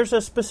 So there's a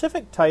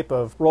specific type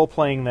of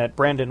role-playing that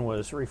Brandon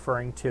was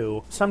referring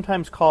to,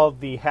 sometimes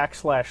called the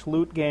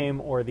hack/loot game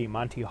or the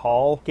Monty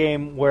Hall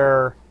game,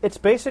 where it's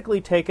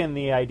basically taken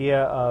the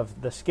idea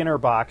of the Skinner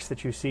box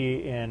that you see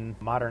in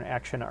modern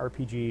action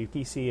RPG,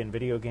 PC, and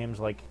video games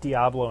like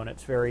Diablo and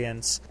its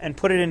variants, and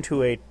put it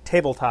into a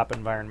tabletop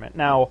environment.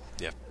 Now,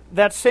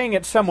 that's saying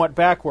it somewhat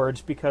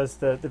backwards, because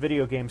the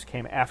video games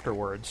came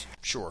afterwards.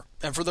 Sure.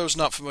 And for those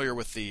not familiar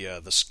with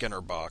the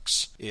Skinner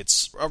box,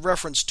 it's a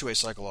reference to a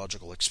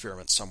psychological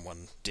experiment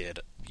someone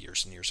did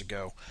years and years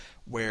ago,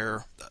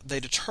 where they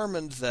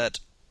determined that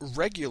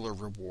regular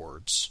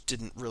rewards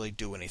didn't really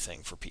do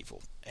anything for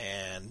people,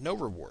 and no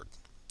reward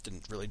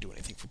didn't really do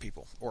anything for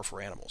people or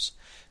for animals.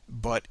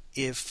 But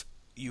if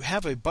you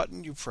have a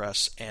button you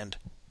press and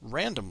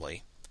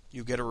randomly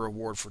you get a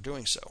reward for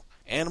doing so,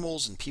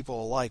 animals and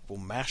people alike will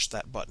mash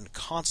that button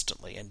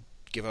constantly and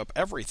give up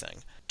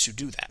everything to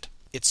do that.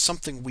 It's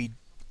something we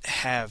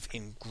have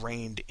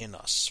ingrained in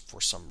us for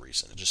some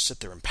reason, and just sit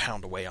there and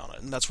pound away on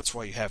it. And that's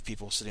why you have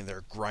people sitting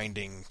there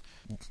grinding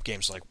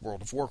games like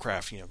World of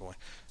Warcraft, going,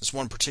 this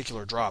one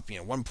particular drop,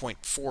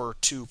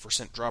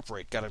 1.42% drop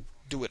rate, gotta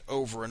do it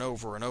over and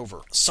over and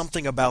over.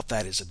 Something about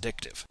that is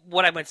addictive.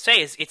 What I would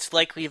say is, it's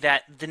likely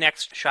that the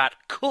next shot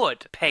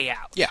could pay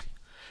out. Yeah.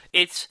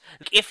 It's,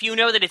 if you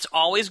know that it's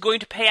always going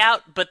to pay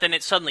out, but then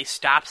it suddenly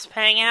stops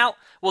paying out,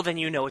 well, then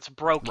you know it's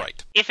broken.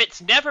 Right. If it's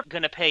never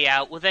going to pay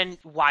out, well, then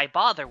why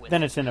bother with it?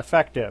 Then it's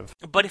ineffective.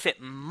 But if it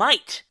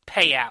might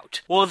pay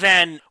out, well,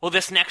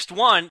 this next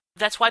one,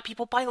 that's why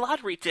people buy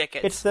lottery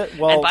tickets. The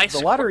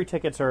lottery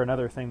tickets are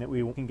another thing that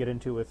we can get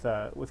into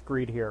with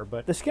greed here,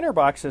 but the Skinner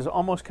box is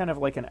almost kind of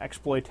like an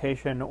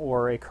exploitation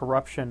or a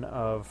corruption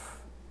of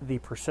the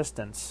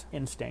persistence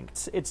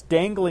instinct. It's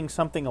dangling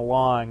something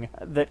along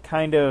that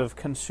kind of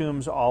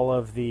consumes all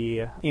of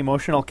the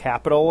emotional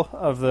capital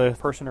of the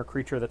person or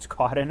creature that's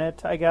caught in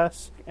it, I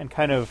guess, and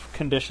kind of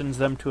conditions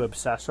them to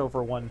obsess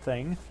over one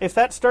thing. If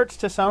that starts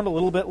to sound a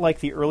little bit like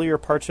the earlier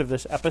parts of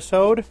this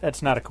episode,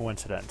 that's not a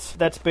coincidence.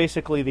 That's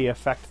basically the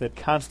effect that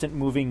constant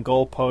moving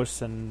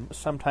goalposts and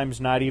sometimes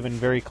not even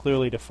very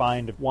clearly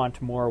defined want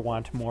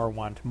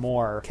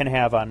more can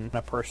have on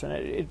a person.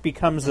 It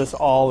becomes this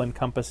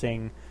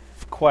all-encompassing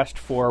quest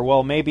for,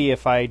 well, maybe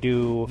if I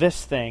do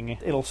this thing,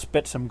 it'll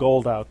spit some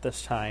gold out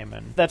this time.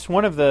 And that's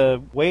one of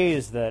the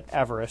ways that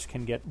avarice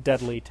can get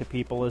deadly to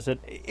people, is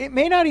it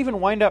may not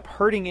even wind up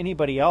hurting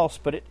anybody else,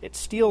 but it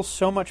steals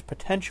so much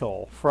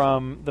potential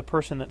from the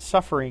person that's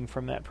suffering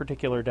from that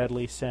particular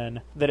deadly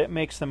sin that it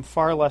makes them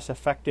far less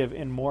effective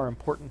in more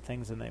important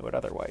things than they would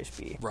otherwise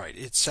be. Right.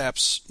 It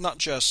saps not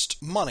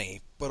just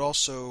money, but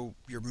also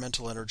your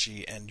mental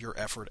energy and your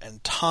effort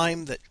and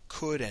time that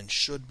could and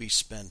should be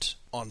spent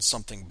on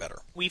something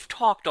better. We've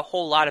talked a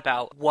whole lot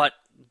about what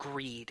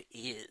greed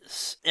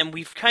is. And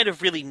we've kind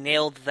of really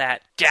nailed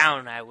that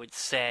down, I would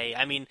say.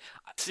 I mean,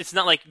 it's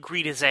not like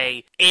greed is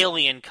a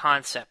alien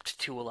concept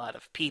to a lot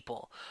of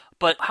people.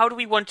 But how do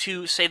we want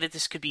to say that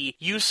this could be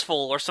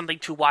useful or something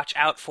to watch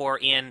out for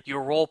in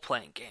your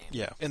role-playing game?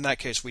 Yeah, in that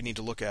case, we need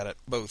to look at it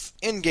both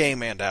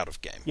in-game and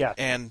out-of-game. Yeah.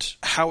 And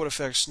how it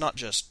affects not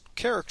just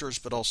characters,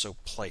 but also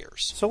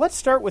players. So let's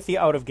start with the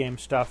out-of-game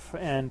stuff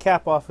and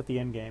cap off with the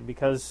in-game,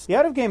 because the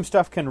out-of-game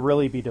stuff can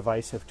really be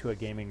divisive to a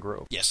gaming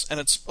group. Yes,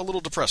 and it's a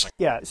little depressing.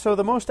 Yeah, so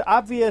the most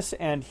obvious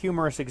and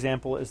humorous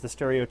example is the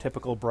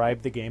stereotypical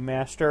bribe the game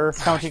master,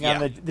 counting on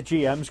the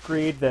GM's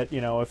greed that,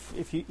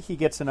 if he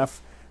gets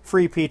enough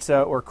free pizza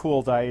or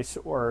cool dice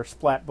or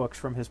splat books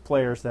from his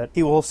players that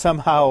he will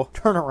somehow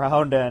turn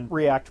around and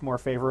react more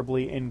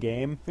favorably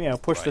in-game,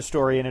 push the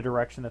story in a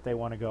direction that they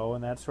want to go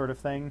and that sort of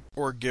thing.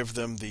 Or give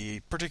them the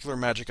particular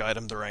magic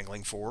item they're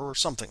angling for or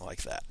something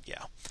like that,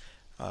 yeah.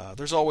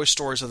 There's always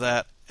stories of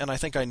that, and I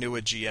think I knew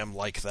a GM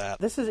like that.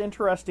 This is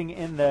interesting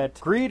in that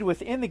greed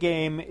within the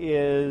game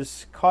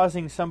is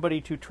causing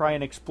somebody to try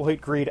and exploit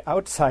greed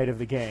outside of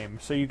the game,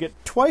 so you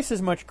get twice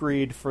as much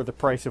greed for the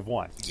price of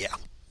one. Yeah.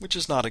 Which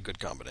is not a good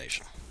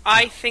combination.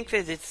 I think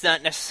that it's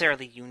not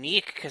necessarily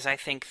unique, because I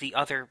think the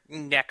other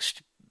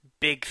next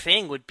big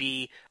thing would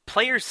be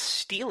players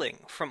stealing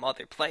from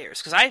other players.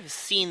 Because I've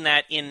seen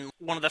that in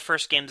one of the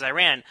first games I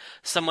ran.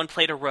 Someone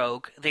played a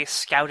rogue, they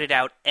scouted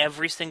out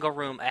every single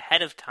room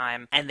ahead of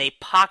time, and they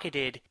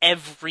pocketed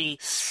every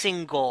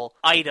single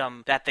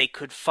item that they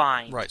could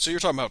find. Right, so you're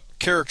talking about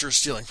characters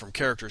stealing from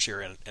characters here,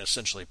 and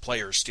essentially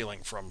players stealing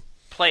from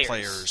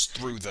players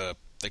through the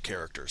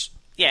characters.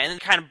 Yeah, and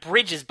it kind of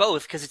bridges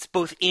both, because it's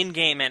both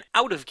in-game and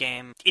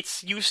out-of-game.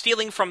 It's you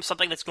stealing from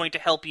something that's going to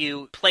help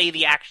you play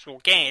the actual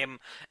game,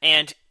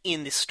 and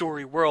in the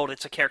story world,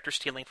 it's a character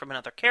stealing from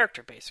another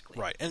character, basically.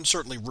 Right, and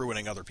certainly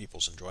ruining other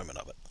people's enjoyment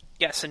of it.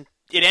 Yes, and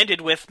it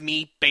ended with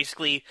me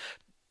basically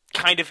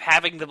kind of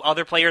having the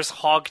other players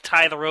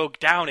hog-tie the rogue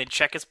down and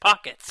check his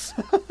pockets.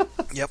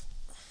 Yep.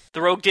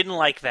 The rogue didn't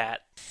like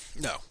that.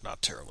 No,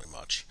 not terribly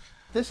much.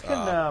 This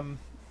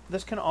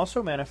can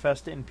also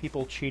manifest in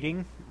people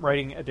cheating,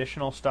 writing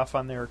additional stuff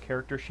on their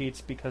character sheets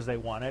because they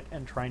want it,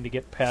 and trying to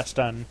get past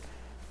on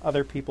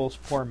other people's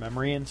poor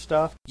memory and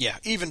stuff. Yeah,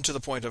 even to the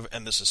point of,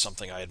 and this is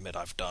something I admit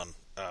I've done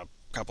a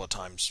couple of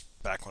times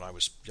back when I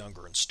was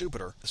younger and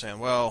stupider, saying,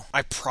 well,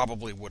 I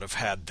probably would have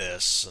had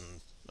this, and,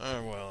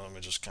 let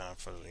me just kind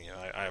of,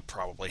 I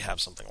probably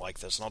have something like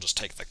this, and I'll just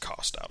take the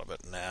cost out of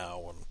it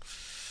now, and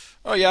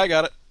oh yeah, I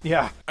got it.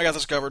 Yeah. I got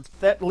this covered.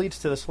 That leads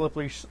to the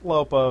slippery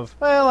slope of,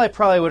 well, I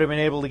probably would have been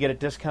able to get it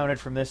discounted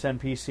from this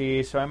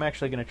NPC, so I'm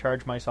actually going to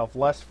charge myself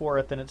less for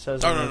it than it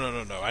says.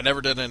 Oh, no. I never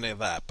did any of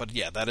that. But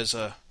yeah, that is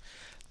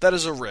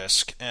a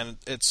risk, and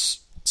it's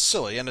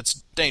silly, and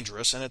it's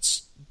dangerous, and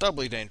it's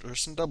doubly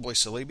dangerous and doubly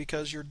silly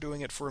because you're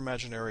doing it for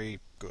imaginary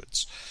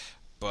goods.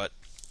 But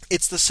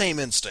it's the same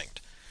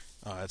instinct.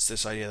 It's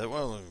this idea that,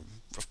 well,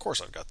 of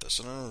course I've got this,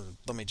 and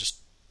let me just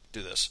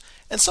do this.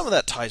 And some of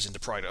that ties into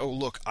pride. Oh,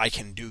 look, I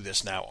can do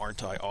this now.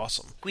 Aren't I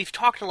awesome? We've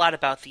talked a lot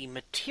about the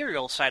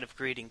material side of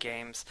greed in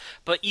games,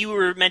 but you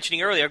were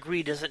mentioning earlier,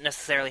 greed doesn't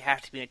necessarily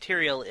have to be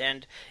material,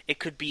 and it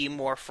could be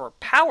more for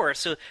power.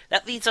 So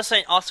that leads us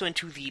also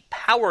into the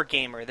power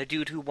gamer, the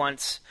dude who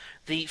wants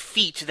the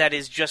feat that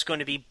is just going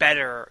to be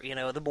better,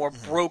 the more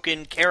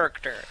broken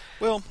character.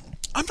 Well,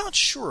 I'm not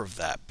sure of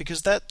that,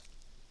 because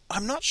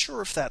I'm not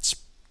sure if that's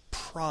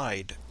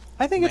pride.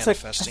 I think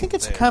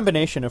it's a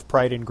combination of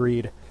pride and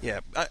greed.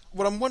 Yeah,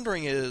 what I'm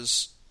wondering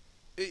is,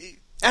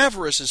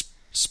 avarice is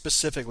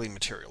specifically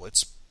material.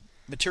 It's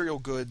material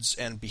goods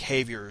and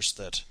behaviors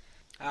that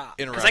interact.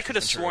 Because I could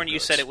have sworn goods. You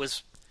said it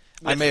was.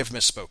 I may have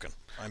misspoken.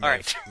 Have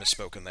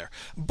misspoken there.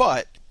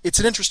 But it's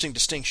an interesting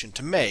distinction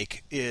to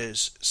make.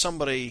 Is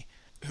somebody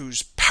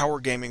who's power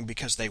gaming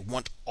because they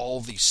want all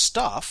the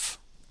stuff.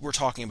 We're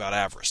talking about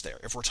avarice there.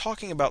 If we're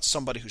talking about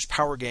somebody who's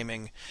power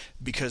gaming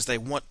because they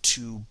want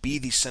to be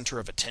the center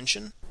of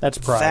attention, that's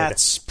pride.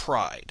 That's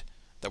pride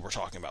that we're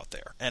talking about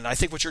there. And I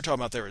think what you're talking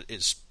about there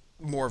is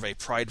more of a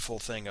prideful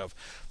thing of,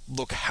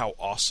 look how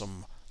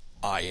awesome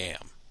I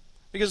am.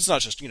 Because it's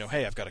not just,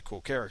 hey, I've got a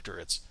cool character.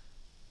 It's,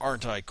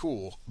 aren't I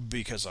cool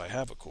because I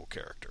have a cool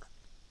character?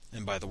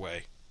 And by the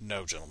way,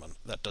 no, gentlemen,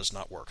 that does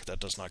not work. That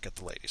does not get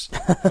the ladies.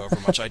 However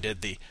much I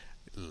did the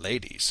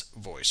ladies'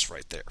 voice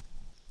right there.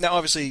 Now,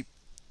 obviously,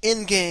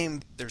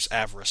 in-game, there's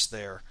avarice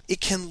there. It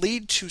can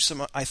lead to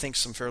some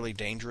fairly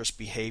dangerous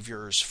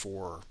behaviors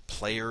for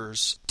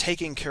players,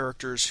 taking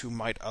characters who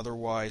might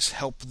otherwise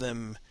help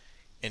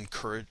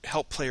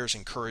players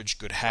encourage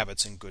good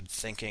habits and good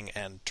thinking,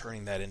 and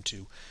turning that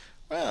into,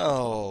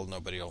 well,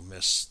 nobody will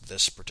miss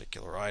this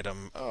particular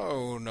item.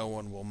 Oh, no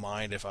one will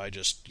mind if I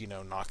just,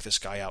 knock this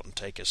guy out and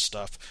take his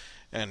stuff,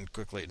 and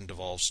quickly it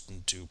devolves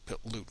into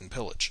loot and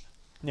pillage.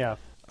 Yeah.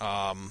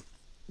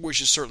 Which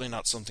is certainly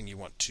not something you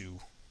want to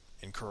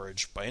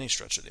encourage by any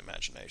stretch of the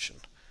imagination.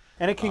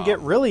 And it can get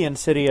really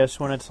insidious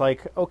when it's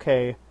like,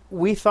 okay,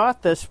 we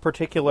thought this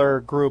particular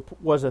group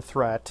was a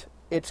threat.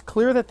 It's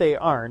clear that they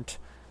aren't,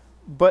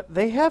 but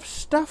they have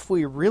stuff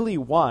we really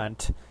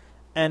want,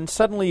 and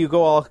suddenly you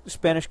go all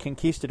Spanish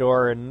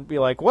conquistador and be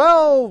like,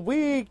 well,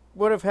 we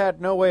would have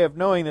had no way of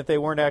knowing that they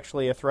weren't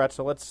actually a threat,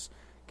 so let's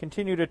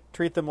continue to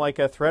treat them like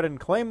a threat and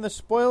claim the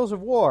spoils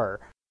of war.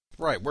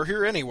 Right, we're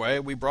here anyway.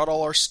 We brought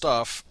all our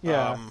stuff.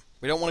 Yeah.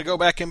 We don't want to go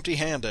back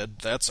empty-handed.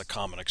 That's a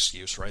common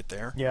excuse right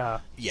there.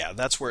 Yeah. Yeah,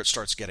 that's where it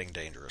starts getting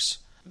dangerous.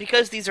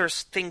 Because these are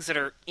things that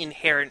are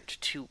inherent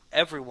to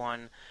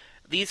everyone,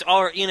 these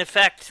are, in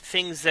effect,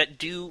 things that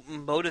do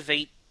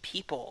motivate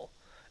people,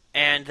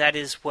 and that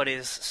is what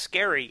is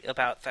scary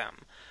about them.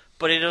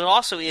 But it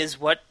also is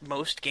what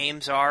most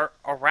games are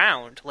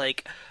around.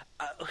 Like,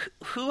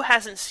 who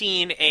hasn't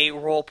seen a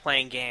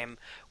role-playing game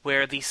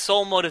where the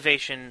sole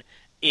motivation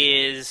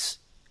is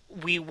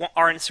we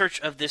are in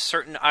search of this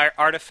certain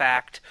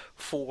artifact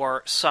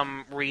for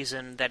some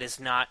reason that is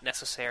not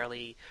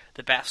necessarily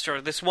the best,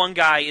 or this one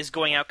guy is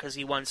going out because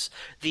he wants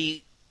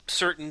the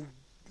certain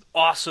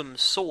awesome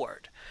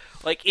sword.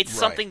 Like, it's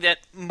something that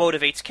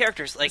motivates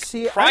characters. Like,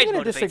 see, Pride I'm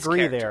going to motivates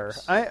disagree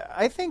characters. there.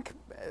 I think,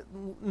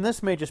 and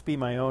this may just be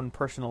my own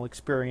personal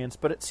experience,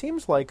 but it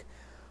seems like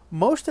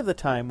most of the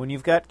time when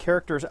you've got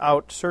characters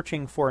out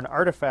searching for an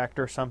artifact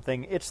or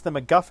something, it's the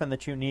MacGuffin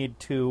that you need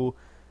to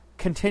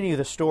continue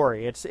the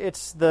story.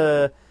 It's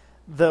the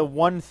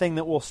one thing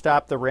that will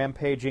stop the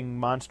rampaging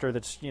monster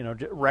that's,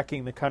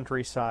 wrecking the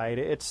countryside.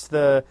 It's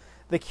the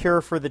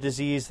cure for the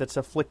disease that's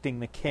afflicting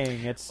the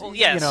king. It's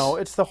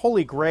it's the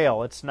Holy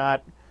Grail. It's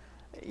not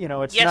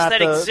it's yes, not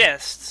that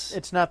exists.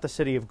 It's not the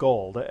City of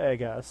Gold, I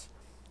guess.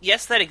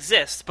 Yes, that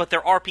exists, but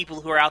there are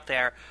people who are out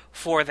there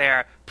for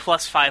their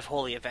 +5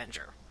 Holy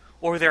Avenger,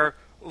 or their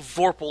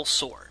Vorpal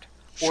Sword.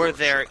 Or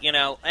their,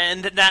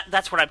 and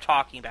that's what I'm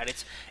talking about.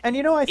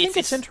 I think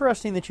it's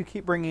interesting that you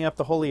keep bringing up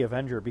the Holy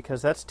Avenger,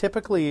 because that's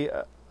typically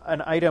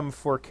an item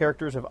for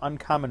characters of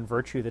uncommon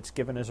virtue that's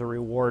given as a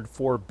reward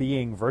for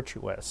being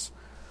virtuous.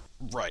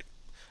 Right.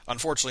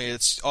 Unfortunately,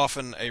 it's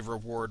often a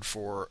reward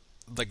for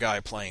the guy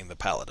playing the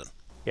paladin.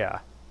 Yeah.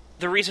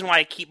 The reason why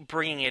I keep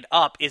bringing it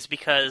up is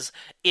because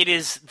it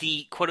is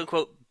the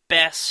quote-unquote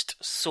best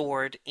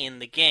sword in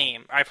the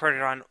game. I've heard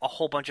it on a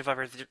whole bunch of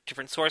other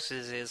different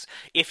sources, is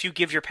if you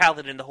give your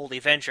paladin the Holy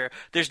Avenger,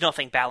 there's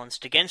nothing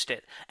balanced against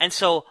it. And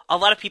so a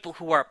lot of people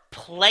who are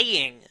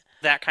playing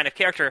that kind of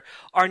character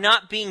are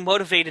not being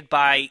motivated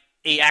by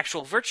a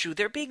actual virtue.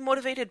 They're being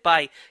motivated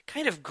by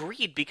kind of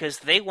greed because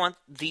they want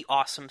the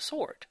awesome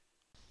sword.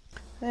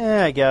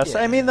 I guess. Yeah.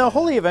 I mean, the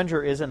Holy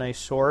Avenger is a nice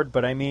sword,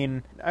 but I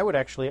mean, I would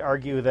actually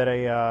argue that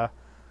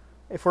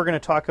if we're going to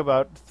talk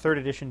about 3rd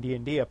edition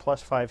D&D, a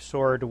 +5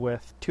 sword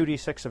with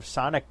 2d6 of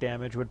sonic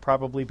damage would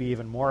probably be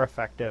even more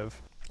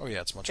effective. Oh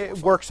yeah, it's much more It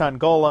fun. works on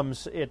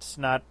golems. It's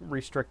not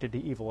restricted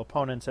to evil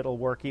opponents. It'll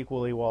work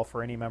equally well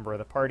for any member of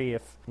the party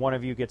if one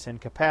of you gets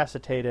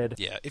incapacitated.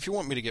 Yeah, if you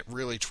want me to get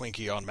really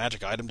twinky on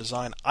magic item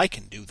design, I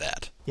can do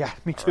that. Yeah,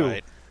 me too.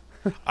 Right.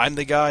 I'm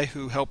the guy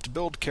who helped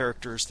build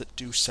characters that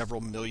do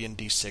several million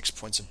d6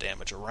 points of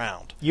damage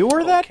around. You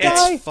were that Okay.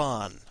 guy? It's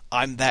fun.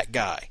 I'm that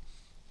guy.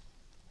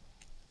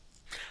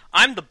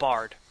 I'm the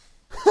bard.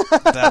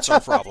 That's our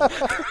problem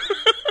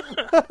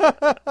right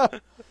there.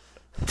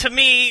 To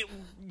me,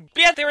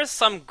 yeah, there is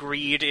some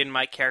greed in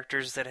my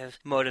characters that have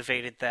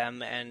motivated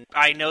them, and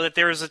I know that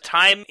there was a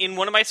time in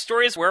one of my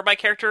stories where my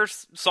character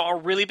saw a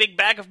really big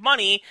bag of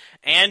money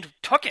and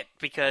took it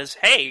because,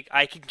 hey,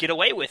 I could get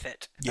away with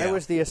it. Yeah. I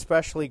was the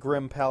especially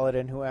grim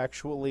paladin who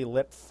actually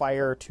lit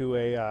fire to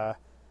a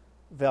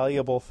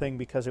valuable thing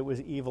because it was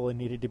evil and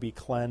needed to be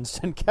cleansed,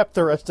 and kept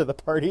the rest of the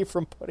party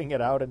from putting it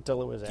out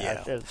until it was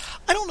ashes.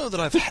 I don't know that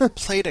I've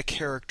played a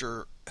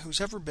character who's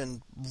ever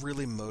been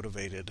really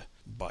motivated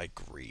by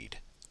greed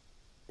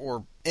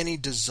or any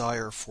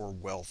desire for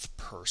wealth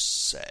per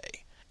se.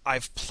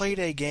 I've played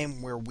a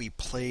game where we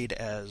played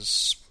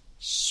as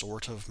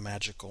sort of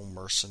magical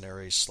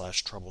mercenaries /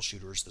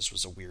 troubleshooters. This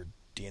was a weird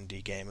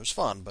D&D game. It was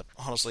fun, but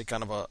honestly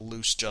kind of a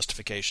loose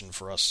justification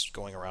for us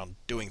going around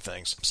doing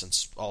things,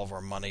 since all of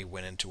our money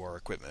went into our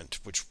equipment,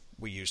 which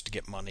we used to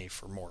get money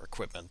for more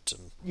equipment.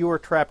 And You were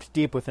trapped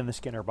deep within the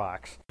Skinner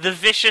box. The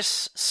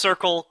vicious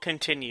circle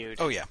continued.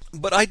 oh yeah,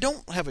 but I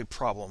don't have a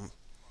problem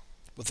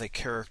with a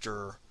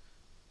character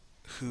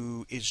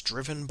who is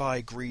driven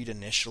by greed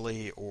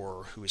initially,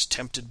 or who is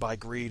tempted by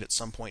greed at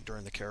some point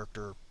during the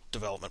character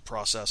development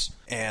process,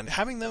 and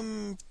having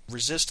them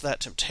resist that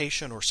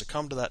temptation or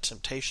succumb to that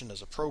temptation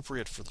is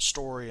appropriate for the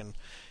story and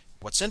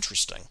what's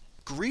interesting.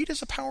 Greed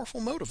is a powerful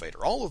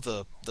motivator. All of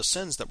the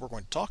sins that we're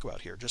going to talk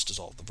about here, just as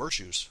all of the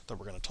virtues that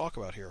we're going to talk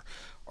about here,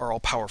 are all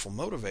powerful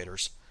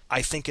motivators.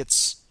 I think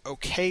it's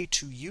okay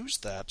to use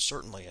that,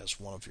 certainly, as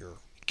one of your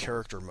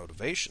character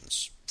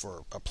motivations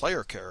for a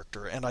player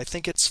character, and I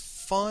think it's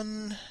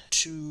fun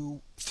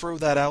to throw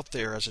that out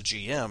there as a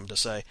GM to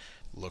say,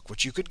 look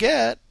what you could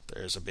get.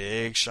 There's a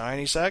big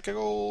shiny sack of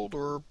gold,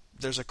 or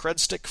there's a cred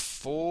stick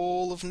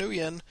full of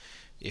Nuyen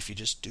if you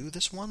just do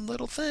this one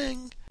little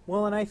thing.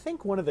 Well, and I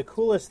think one of the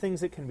coolest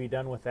things that can be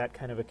done with that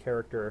kind of a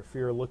character, if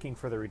you're looking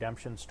for the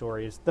redemption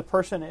stories, the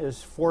person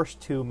is forced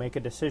to make a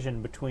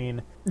decision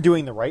between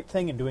doing the right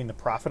thing and doing the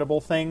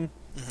profitable thing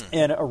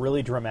in a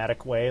really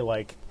dramatic way.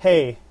 Like,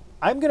 hey,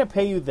 I'm going to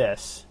pay you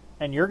this,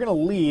 and you're going to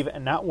leave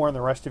and not warn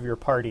the rest of your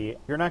party.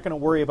 You're not going to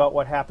worry about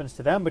what happens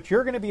to them, but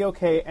you're going to be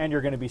okay, and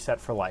you're going to be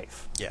set for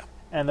life. Yeah.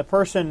 And the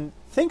person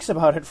thinks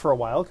about it for a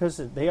while, because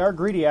they are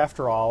greedy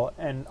after all,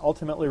 and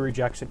ultimately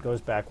rejects it,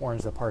 goes back,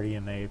 warns the party,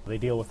 and they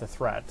deal with the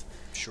threat.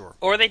 Sure.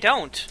 Or they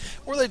don't.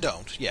 Or they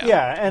don't, yeah.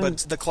 Yeah, and but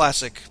the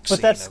classic But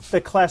scene that's of...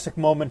 the classic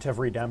moment of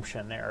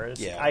redemption there. Is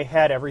Yeah. I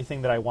had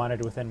everything that I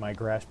wanted within my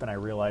grasp, and I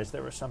realized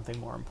there was something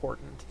more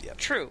important. Yep.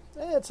 True.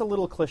 It's a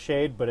little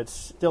cliched, but it's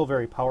still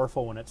very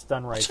powerful when it's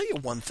done right. I'll tell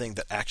you one thing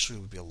that actually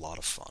would be a lot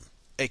of fun.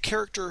 A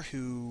character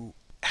who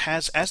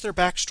has, as their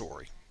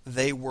backstory,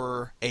 they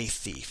were a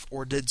thief,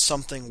 or did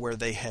something where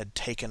they had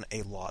taken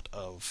a lot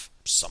of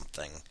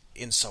something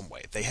in some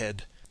way. They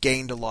had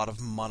gained a lot of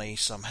money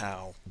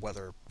somehow,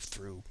 whether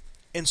through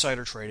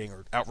insider trading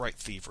or outright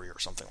thievery or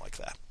something like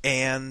that.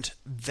 And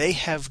they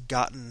have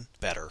gotten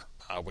better,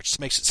 which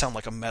makes it sound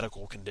like a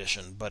medical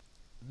condition, but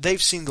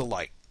they've seen the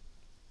light.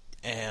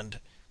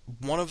 And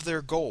one of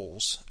their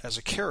goals as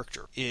a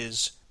character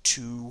is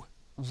to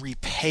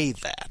repay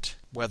that,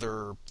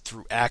 whether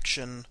through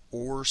action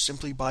or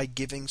simply by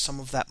giving some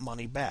of that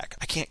money back.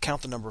 I can't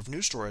count the number of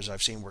news stories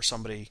I've seen where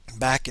somebody,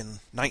 back in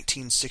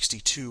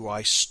 1962,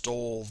 I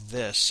stole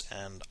this,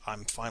 and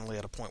I'm finally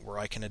at a point where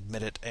I can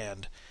admit it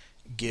and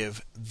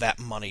give that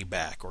money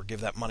back, or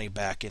give that money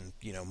back in,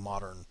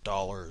 modern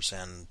dollars,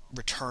 and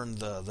return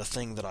the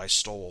thing that I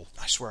stole.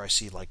 I swear I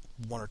see like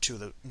one or two of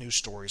the news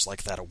stories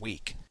like that a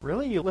week.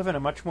 Really? You live in a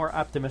much more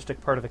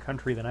optimistic part of the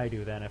country than I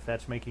do, then, if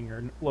that's making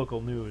your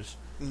local news.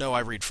 No,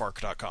 I read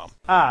Fark.com.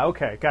 Ah,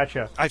 okay,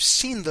 gotcha. I've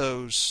seen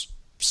those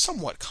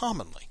somewhat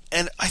commonly.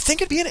 And I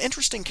think it'd be an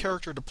interesting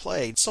character to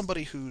play.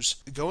 Somebody who's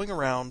going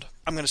around,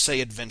 I'm going to say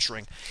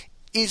adventuring,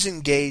 is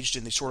engaged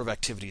in the sort of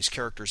activities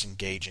characters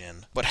engage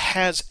in, but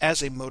has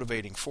as a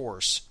motivating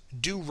force,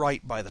 do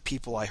right by the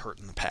people I hurt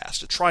in the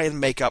past, to try and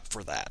make up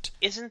for that.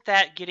 Isn't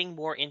that getting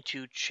more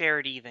into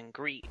charity than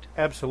greed?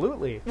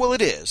 Absolutely. Well,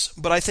 it is,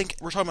 but I think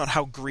we're talking about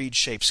how greed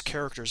shapes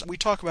characters. We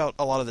talk about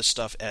a lot of this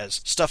stuff as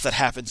stuff that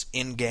happens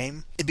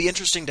in-game. It'd be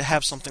interesting to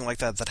have something like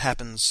that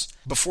happens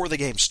before the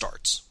game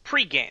starts.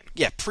 Pre-game.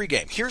 Yeah,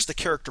 pre-game. Here's the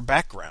character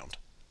background.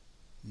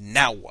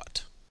 Now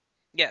what?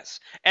 Yes,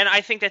 and I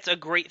think that's a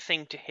great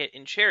thing to hit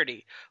in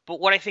charity. But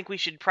what I think we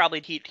should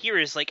probably hit here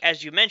is, like,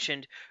 as you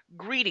mentioned,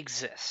 greed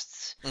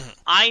exists. Mm-hmm.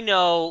 I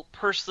know,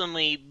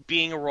 personally,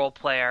 being a role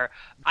player,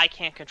 I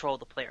can't control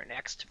the player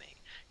next to me.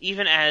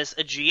 Even as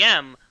a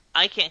GM,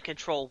 I can't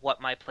control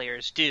what my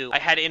players do. I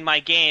had in my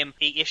game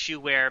an issue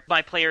where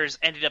my players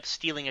ended up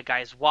stealing a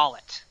guy's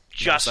wallet.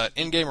 Was that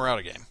in-game or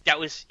out-of-game? That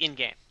was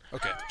in-game.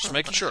 Okay, just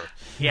making sure.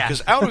 Yeah.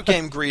 Because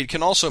out-of-game greed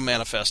can also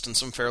manifest in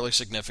some fairly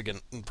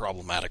significant and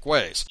problematic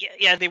ways.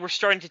 Yeah, they were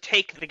starting to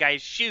take the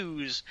guy's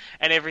shoes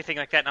and everything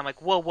like that, and I'm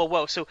like,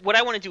 whoa. So what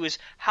I want to do is,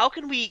 how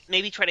can we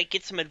maybe try to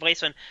get some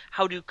advice on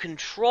how to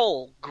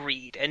control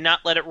greed and not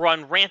let it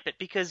run rampant?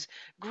 Because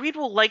greed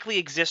will likely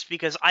exist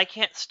because I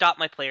can't stop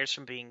my players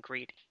from being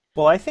greedy.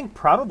 Well, I think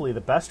probably the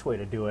best way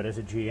to do it as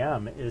a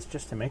GM is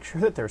just to make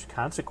sure that there's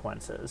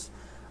consequences.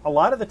 A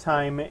lot of the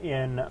time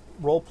in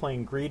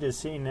role-playing, greed is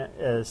seen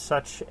as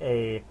such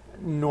a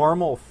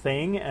normal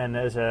thing and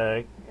as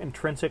an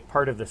intrinsic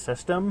part of the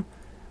system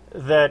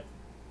that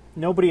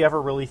nobody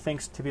ever really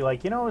thinks to be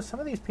like, some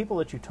of these people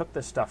that you took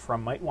this stuff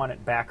from might want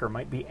it back or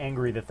might be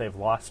angry that they've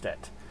lost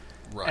it.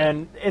 Right.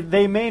 And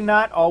they may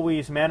not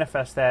always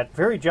manifest that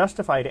very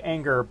justified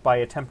anger by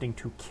attempting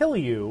to kill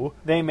you.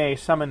 They may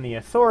summon the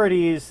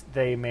authorities.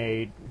 They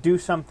may do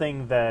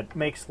something that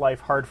makes life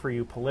hard for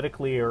you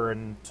politically or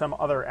in some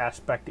other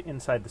aspect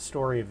inside the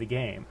story of the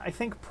game. I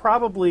think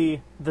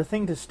probably the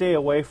thing to stay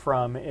away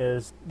from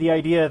is the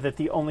idea that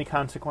the only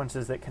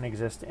consequences that can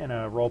exist in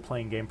a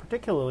role-playing game,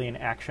 particularly an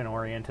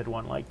action-oriented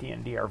one like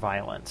D&D, are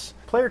violence.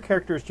 Player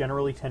characters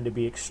generally tend to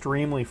be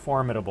extremely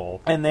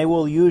formidable, and they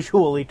will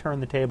usually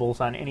turn the tables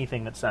on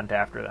anything that's sent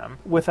after them.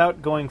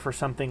 Without going for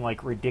something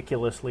like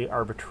ridiculously,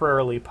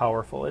 arbitrarily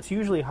powerful, it's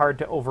usually hard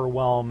to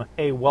overwhelm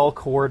a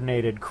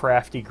well-coordinated,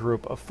 crafty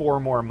group of 4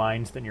 more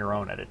minds than your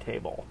own at a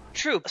table.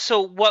 True.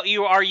 So what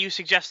you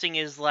suggesting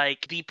is,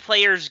 like, the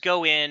players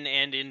go in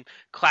and in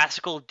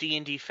classical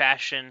D&D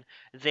fashion,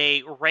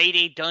 they raid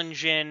a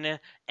dungeon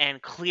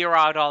and clear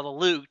out all the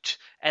loot,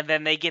 and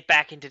then they get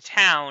back into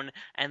town,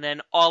 and then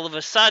all of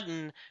a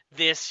sudden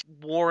this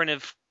warren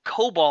of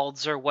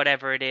kobolds or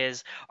whatever it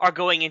is are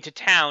going into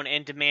town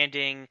and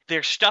demanding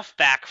their stuff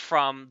back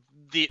from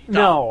the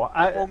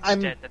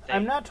homestead that they...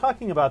 I'm not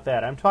talking about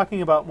that. I'm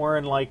talking about more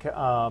in like,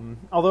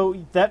 although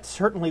that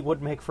certainly would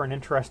make for an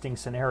interesting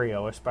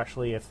scenario,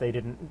 especially if they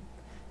didn't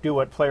do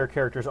what player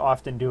characters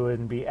often do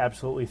and be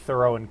absolutely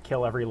thorough and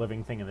kill every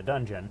living thing in the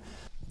dungeon.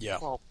 Yeah.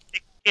 Well,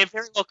 It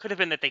very well could have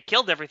been that they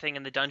killed everything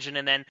in the dungeon,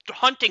 and then the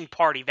hunting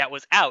party that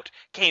was out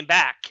came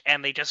back,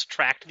 and they just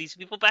tracked these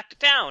people back to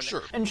town.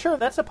 Sure. And sure,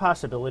 that's a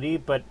possibility,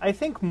 but I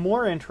think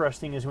more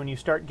interesting is when you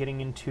start getting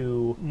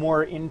into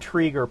more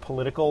intrigue or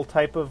political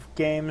type of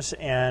games,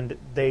 and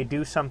they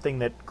do something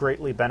that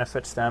greatly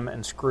benefits them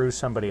and screws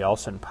somebody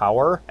else in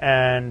power,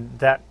 and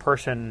that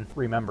person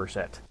remembers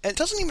it. And it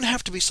doesn't even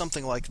have to be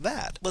something like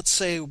that. Let's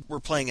say we're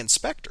playing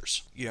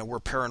inspectors. We're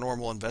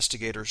paranormal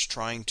investigators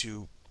trying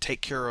to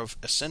take care of,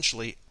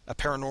 essentially, a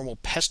paranormal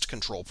pest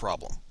control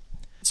problem.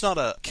 It's not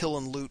a kill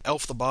and loot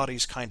elf the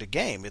bodies kind of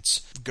game.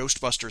 It's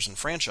Ghostbusters and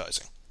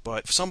franchising.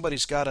 But if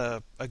somebody's got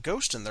a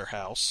ghost in their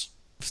house,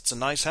 if it's a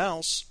nice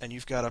house, and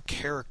you've got a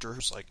character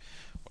who's like,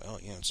 well,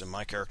 it's in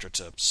my character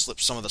to slip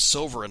some of the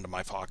silver into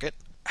my pocket,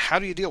 how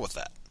do you deal with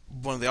that?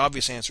 One of the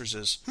obvious answers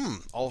is,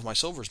 all of my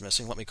silver's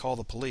missing. Let me call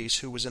the police.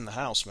 Who was in the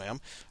house, ma'am?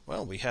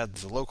 Well, we had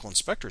the local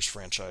inspector's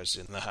franchise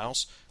in the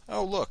house.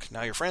 Oh, look,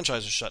 now your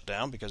franchise is shut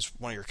down because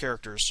one of your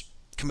characters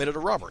committed a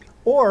robbery.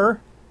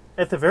 Or,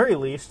 at the very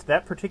least,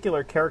 that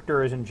particular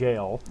character is in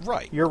jail.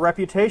 Right. Your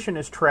reputation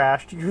is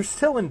trashed. You're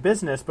still in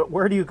business, but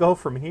where do you go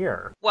from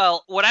here?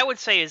 Well, what I would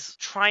say is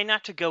try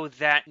not to go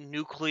that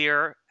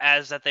nuclear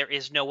as that there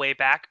is no way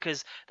back,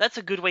 because that's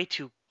a good way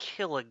to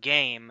kill a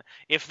game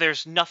if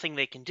there's nothing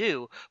they can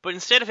do. But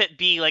instead of it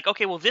be like,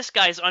 okay, well, this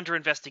guy's under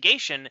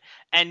investigation,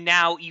 and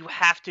now you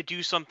have to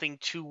do something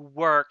to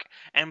work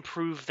and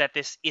prove that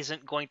this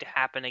isn't going to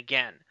happen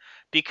again.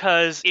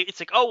 Because it's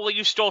like, oh, well,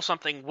 you stole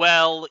something.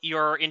 Well,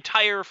 your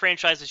entire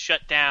franchise is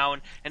shut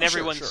down, and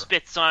everyone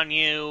spits on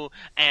you,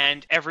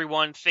 and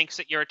everyone thinks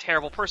that you're a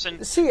terrible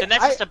person. See, and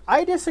that's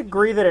I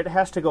disagree that it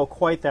has to go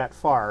quite that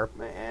far.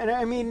 And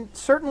I mean,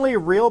 certainly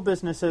real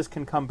businesses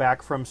can come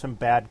back from some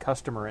bad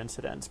customer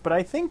incidents. But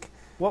I think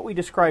what we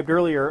described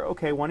earlier,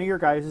 okay, one of your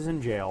guys is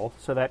in jail,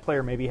 so that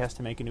player maybe has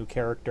to make a new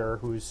character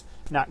who's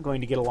not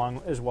going to get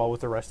along as well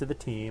with the rest of the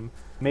team.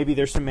 Maybe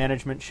there's some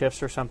management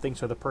shifts or something,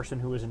 so the person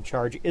who was in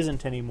charge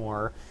isn't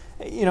anymore.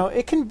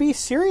 It can be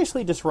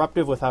seriously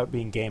disruptive without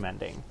being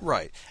game-ending.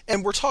 Right.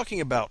 And we're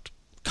talking about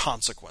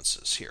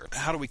consequences here.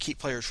 How do we keep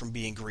players from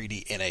being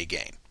greedy in a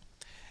game?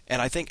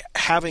 And I think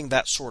having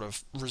that sort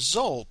of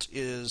result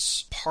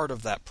is part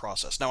of that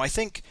process. Now, I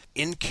think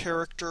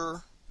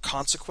in-character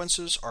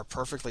consequences are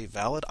perfectly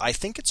valid. I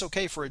think it's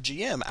okay for a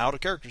GM out of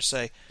character to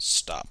say,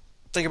 stop.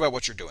 Think about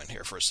what you're doing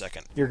here for a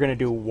second. You're going to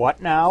do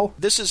what now?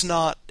 This is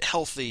not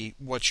healthy,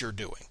 what you're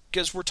doing.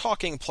 Because we're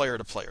talking player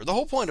to player. The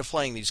whole point of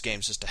playing these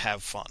games is to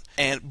have fun.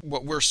 And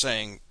what we're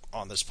saying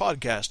on this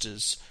podcast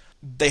is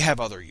they have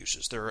other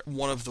uses. They're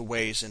one of the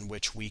ways in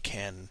which we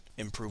can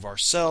improve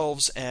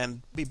ourselves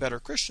and be better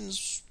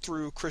Christians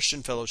through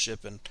Christian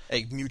fellowship and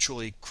a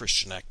mutually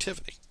Christian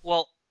activity.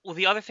 Well,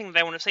 the other thing that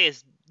I want to say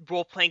is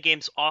role-playing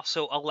games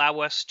also allow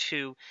us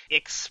to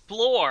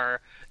explore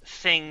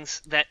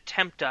things that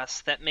tempt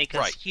us, that make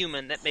us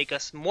human, that make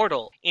us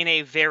mortal, in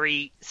a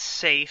very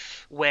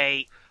safe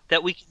way,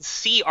 that we can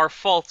see our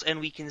faults and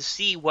we can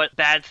see what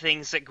bad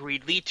things that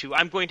greed lead to.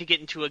 I'm going to get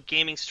into a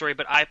gaming story,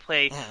 but I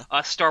play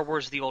Star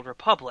Wars The Old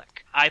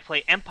Republic. I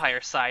play Empire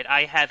side.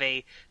 I have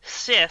a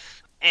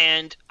Sith,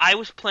 and I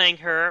was playing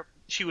her.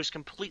 She was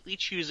completely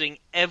choosing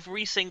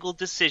every single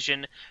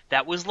decision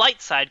that was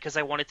light side because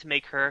I wanted to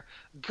make her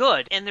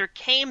good. And there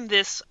came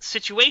this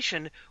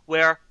situation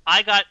where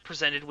I got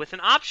presented with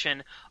an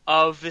option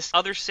of this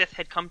other Sith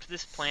had come to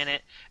this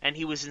planet and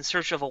he was in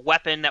search of a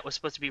weapon that was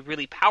supposed to be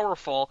really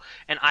powerful,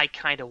 and I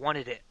kind of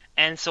wanted it.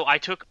 And so I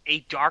took a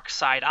dark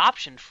side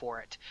option for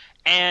it.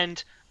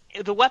 And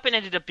the weapon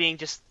ended up being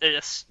just a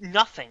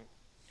nothing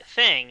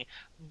thing,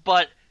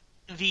 but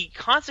the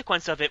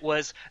consequence of it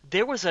was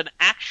there was an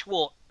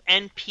actual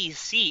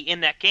NPC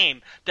in that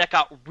game that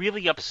got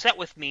really upset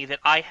with me that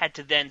I had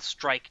to then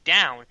strike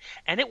down,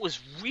 and it was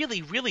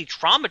really, really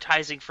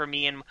traumatizing for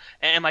me and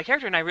my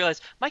character. And I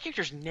realized my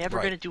character's never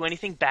going to do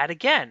anything bad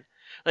again.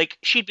 Like,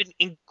 she'd been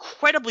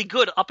incredibly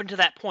good up until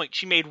that point.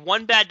 She made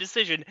one bad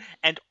decision,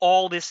 and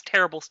all this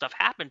terrible stuff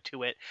happened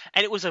to it.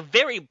 And it was a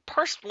very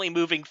personally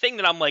moving thing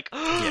that I'm like,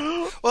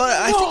 yeah.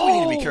 Well, I think we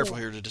need to be careful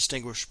here to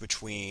distinguish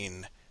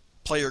between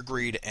player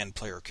greed and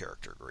player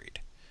character greed.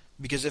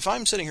 Because if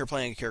I'm sitting here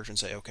playing a character and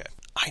say, okay,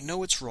 I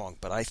know it's wrong,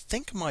 but I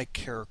think my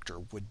character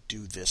would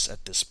do this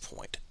at this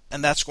point,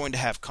 and that's going to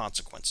have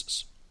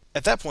consequences.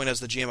 At that point, as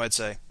the GM, I'd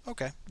say,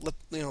 okay,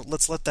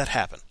 let's let that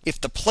happen.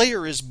 If the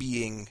player is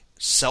being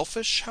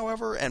selfish,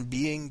 however, and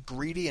being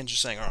greedy and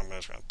just saying, oh, I'm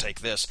just going to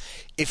take this,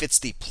 if it's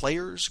the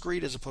player's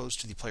greed as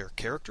opposed to the player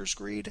character's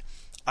greed,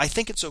 I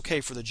think it's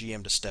okay for the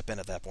GM to step in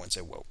at that point and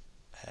say, whoa,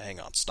 hang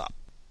on, stop.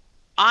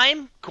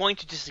 I'm going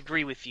to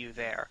disagree with you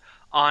there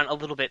on a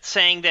little bit,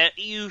 saying that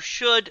you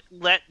should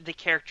let the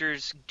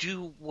characters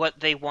do what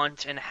they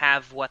want and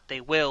have what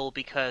they will,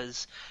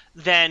 because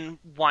then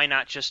why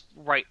not just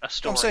write a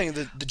story? I'm saying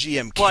that the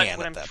GM But can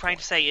what at I'm that trying point.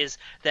 to say is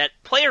that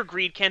player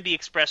greed can be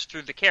expressed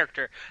through the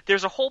character.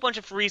 There's a whole bunch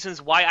of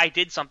reasons why I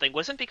did something. It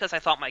wasn't because I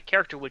thought my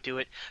character would do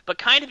it, but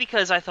kind of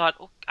because I thought,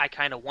 oh, I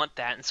kind of want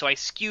that, and so I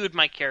skewed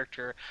my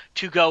character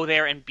to go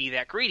there and be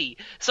that greedy.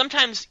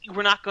 Sometimes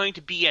we're not going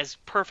to be as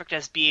perfect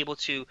as be able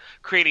to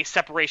create a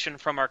separation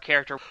from our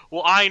character.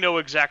 Well, I know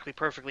exactly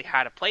perfectly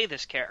how to play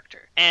this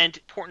character. And the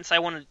importance I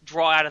want to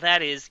draw out of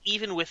that is,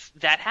 even with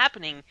that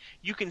happening,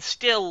 you can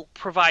still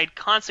provide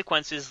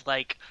consequences,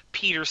 like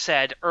Peter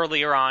said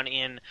earlier on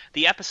in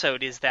the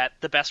episode, is that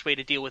the best way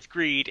to deal with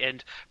greed,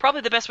 and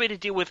probably the best way to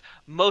deal with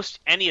most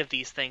any of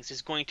these things,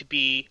 is going to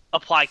be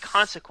apply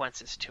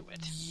consequences to it.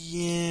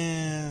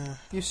 Yeah.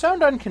 You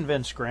sound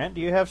unconvinced, Grant.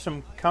 Do you have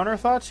some counter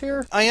thoughts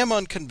here? I am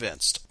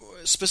unconvinced.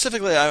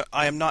 Specifically,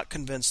 I am not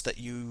convinced that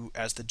you,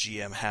 as the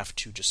GM, have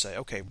to just say,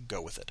 okay,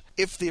 go with it.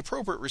 If the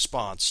appropriate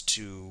response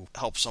to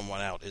help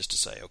someone out is to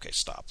say, okay,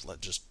 stop,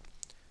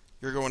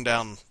 you're going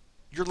down,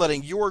 you're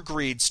letting your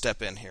greed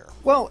step in here.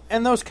 Well,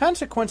 and those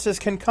consequences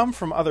can come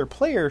from other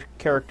player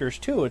characters,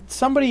 too. It's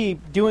somebody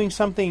doing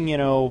something,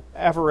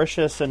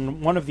 avaricious,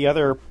 and one of the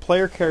other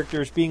player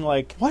characters being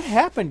like, what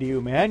happened to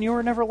you, man? You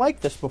were never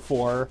like this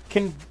before,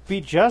 can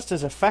be just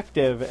as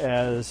effective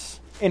as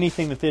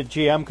anything that the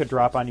GM could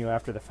drop on you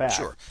after the fact.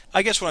 Sure.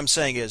 I guess what I'm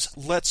saying is,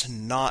 let's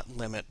not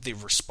limit the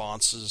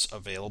responses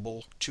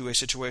available to a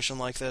situation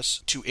like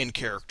this to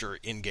in-character,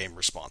 in-game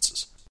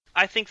responses.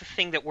 I think the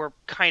thing that we're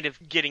kind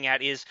of getting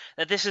at is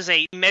that this is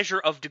a measure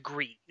of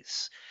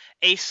degrees.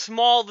 A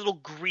small little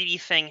greedy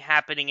thing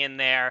happening in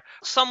there,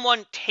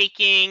 someone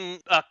taking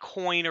a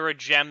coin or a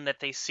gem that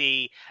they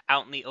see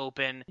out in the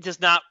open,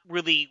 does not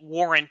really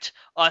warrant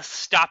us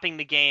stopping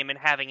the game and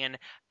having an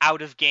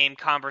out-of-game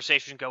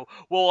conversation. Go,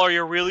 well, are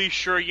you really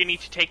sure you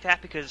need to take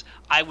that? Because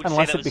I would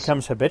Unless say that it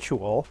becomes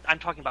habitual. I'm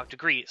talking about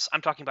degrees.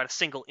 I'm talking about a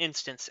single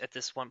instance at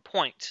this one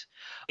point.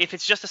 If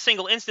it's just a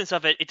single instance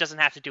of it, it doesn't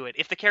have to do it.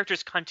 If the character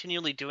is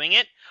continually doing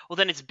it, well,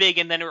 then it's big,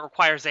 and then it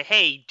requires a,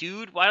 hey,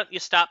 dude, why don't you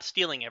stop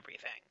stealing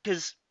everything?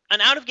 Because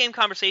an out-of-game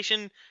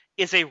conversation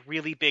is a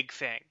really big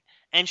thing,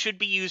 and should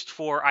be used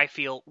for, I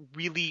feel,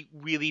 really,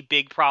 really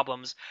big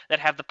problems that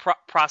have the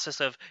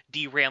process of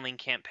derailing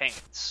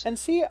campaigns. And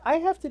see, I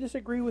have to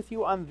disagree with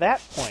you on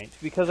that point,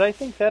 because I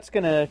think that's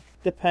going to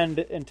depend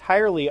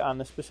entirely on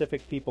the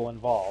specific people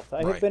involved.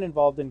 I have been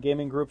involved in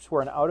gaming groups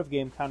where an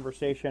out-of-game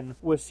conversation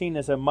was seen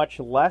as a much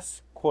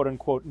less,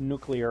 quote-unquote,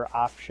 nuclear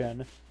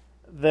option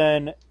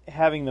than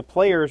having the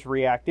players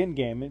react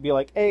in-game and be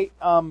like, hey,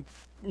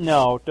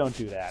 no, don't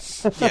do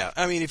that. Yeah,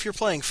 I mean, if you're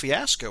playing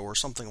Fiasco or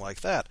something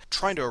like that,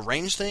 trying to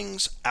arrange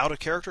things out of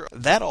character,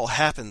 that all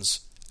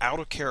happens out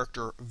of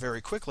character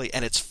very quickly,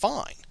 and it's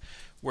fine.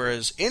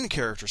 Whereas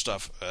in-character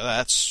stuff,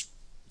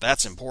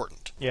 that's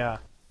important. Yeah.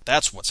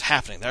 That's what's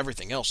happening.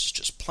 Everything else is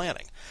just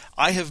planning.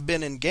 I have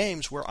been in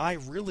games where I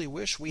really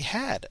wish we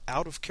had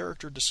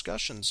out-of-character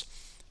discussions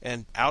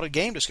and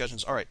out-of-game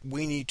discussions. All right,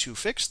 we need to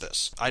fix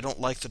this. I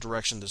don't like the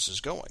direction this is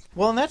going.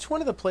 Well, and that's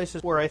one of the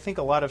places where I think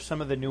a lot of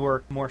some of the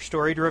newer, more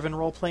story-driven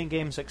role-playing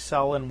games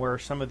excel, and where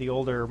some of the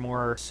older,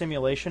 more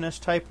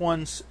simulationist-type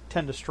ones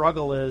tend to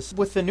struggle is,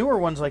 with the newer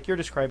ones like you're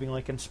describing,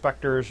 like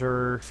Inspectors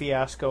or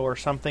Fiasco or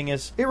something,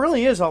 is it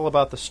really is all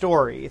about the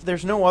story.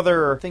 There's no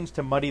other things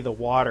to muddy the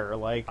water,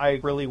 like, I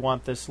really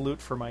want this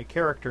loot for my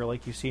character,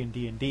 like you see in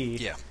D&D.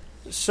 Yeah.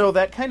 So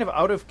that kind of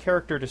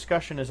out-of-character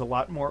discussion is a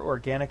lot more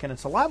organic, and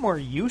it's a lot more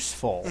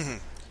useful,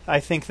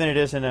 I think, than it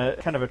is in a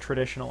kind of a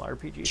traditional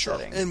RPG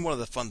setting. And one of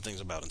the fun things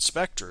about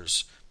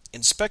Inspectors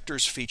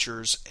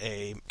features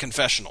a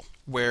confessional,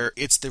 where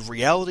it's the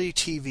reality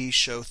TV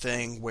show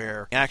thing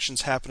where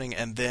action's happening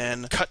and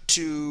then cut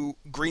to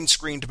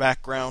green-screened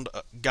background,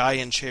 a guy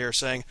in chair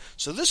saying,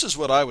 so this is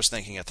what I was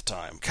thinking at the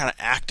time, kind of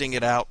acting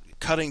it out,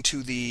 cutting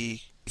to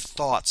the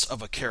thoughts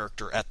of a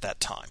character at that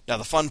time. Now,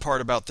 the fun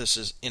part about this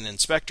is in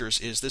Inspectors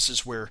is this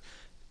is where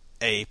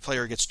a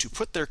player gets to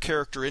put their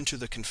character into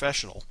the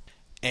confessional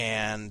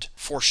and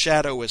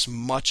foreshadow as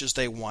much as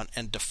they want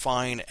and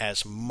define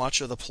as much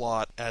of the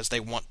plot as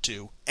they want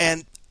to.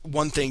 And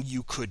one thing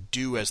you could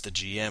do as the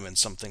GM in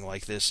something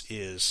like this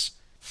is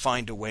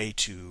find a way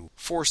to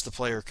force the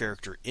player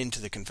character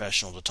into the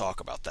confessional to talk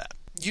about that.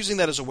 Using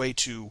that as a way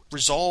to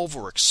resolve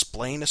or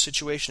explain a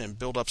situation and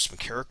build up some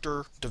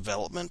character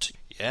development.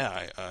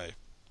 Yeah, I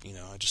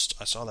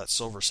saw that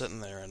silver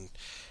sitting there, and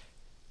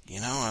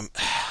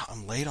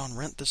I'm late on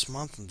rent this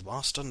month, and the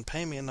boss doesn't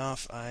pay me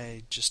enough.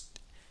 I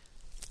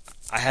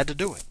had to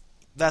do it.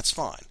 That's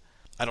fine.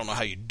 I don't know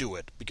how you do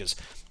it, because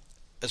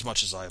as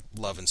much as I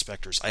love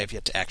Inspectors, I have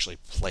yet to actually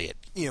play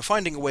it.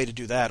 Finding a way to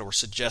do that, or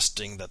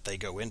suggesting that they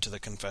go into the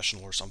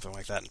confessional or something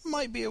like that,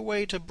 might be a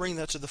way to bring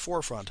that to the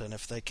forefront, and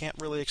if they can't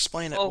really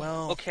explain it,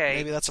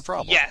 maybe that's a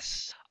problem.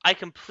 Yes, I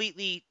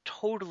completely,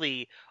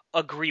 totally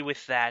agree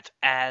with that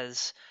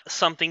as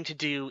something to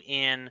do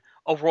in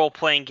a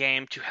role-playing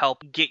game to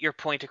help get your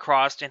point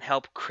across and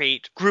help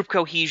create group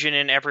cohesion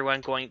and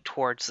everyone going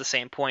towards the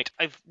same point.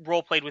 I've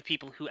role-played with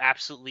people who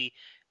absolutely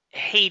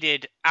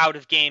hated out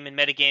of game and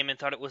metagame and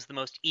thought it was the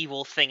most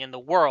evil thing in the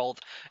world.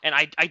 And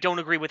I don't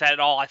agree with that at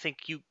all. I think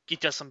it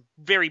does some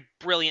very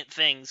brilliant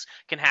things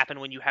can happen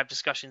when you have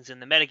discussions in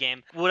the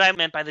metagame. What I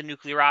meant by the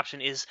nuclear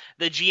option is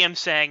the GM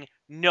saying,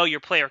 no, your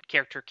player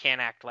character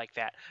can't act like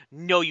that.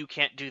 No, you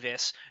can't do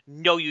this.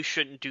 No, you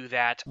shouldn't do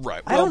that.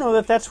 Right. I don't know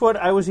that that's what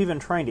I was even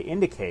trying to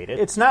indicate.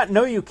 It's not,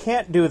 no, you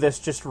can't do this,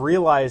 just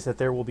realize that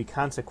there will be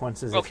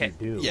consequences if you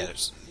do.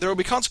 Yes, there will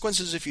be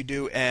consequences if you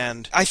do,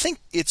 and I think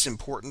it's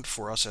important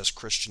for us as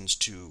Christians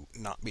to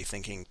not be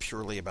thinking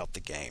purely about the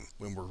game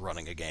when we're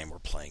running a game or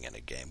playing in a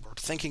game. We're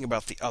thinking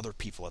about the other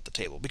people at the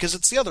table, because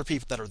it's the other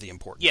people that are the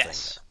important thing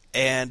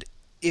there. And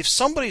if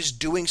somebody's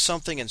doing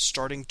something and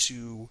starting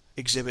to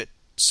exhibit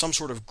some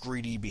sort of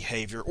greedy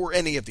behavior, or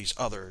any of these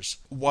others,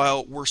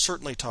 while we're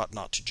certainly taught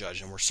not to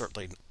judge, and we're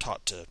certainly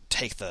taught to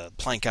take the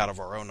plank out of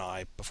our own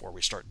eye before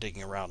we start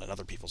digging around in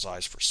other people's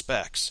eyes for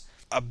specks,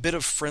 a bit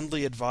of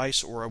friendly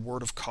advice or a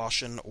word of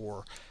caution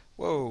or,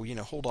 whoa,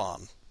 hold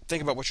on,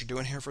 think about what you're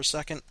doing here for a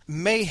second,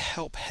 may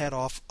help head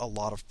off a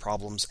lot of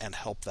problems and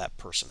help that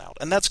person out.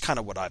 And that's kind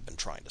of what I've been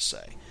trying to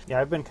say.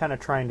 Yeah, I've been kind of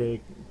trying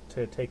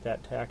to take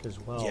that tack as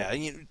well.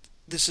 Yeah,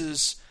 this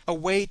is a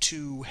way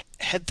to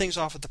head things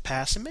off at the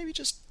pass and maybe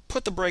just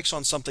put the brakes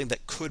on something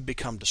that could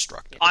become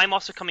destructive. I'm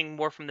also coming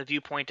more from the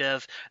viewpoint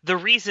of the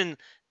reason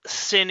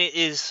sin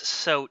is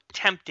so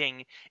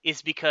tempting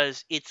is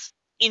because it's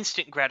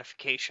instant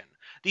gratification.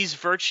 These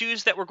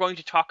virtues that we're going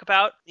to talk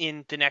about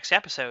in the next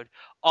episode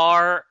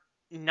are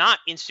not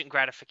instant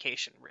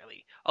gratification,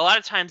 really. A lot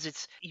of times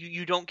it's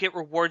you don't get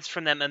rewards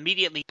from them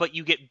immediately, but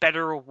you get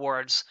better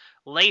rewards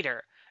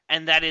later.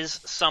 And that is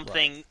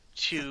something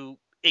to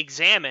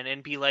examine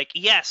and be like,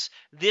 yes,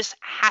 this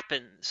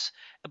happens,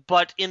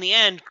 but in the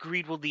end,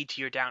 greed will lead to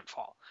your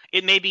downfall.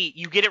 It may be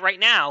you get it right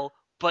now,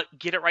 but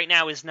get it right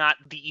now is not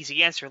the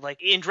easy answer.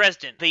 Like in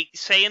Dresden, they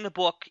say in the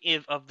book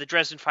of the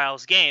Dresden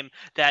Files game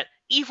that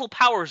evil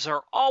powers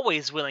are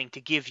always willing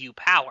to give you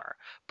power,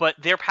 but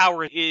their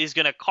power is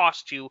going to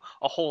cost you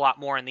a whole lot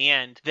more in the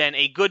end than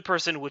a good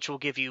person, which will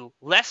give you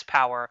less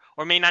power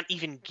or may not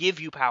even give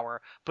you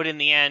power, but in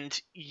the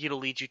end, it'll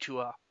lead you to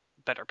a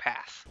better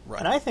path. Right.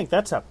 And I think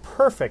that's a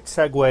perfect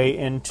segue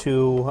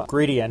into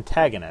greedy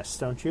antagonists,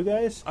 don't you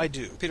guys? I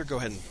do. Peter, go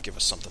ahead and give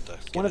us something to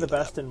get One of the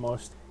best and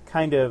most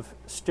kind of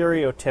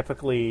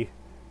stereotypically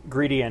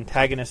greedy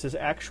antagonist is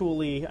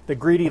actually the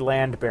greedy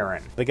land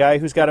baron. The guy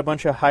who's got a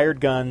bunch of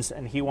hired guns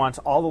and he wants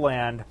all the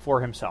land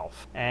for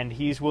himself. And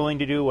he's willing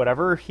to do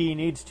whatever he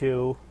needs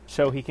to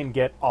so he can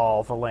get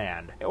all the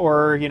land.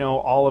 Or,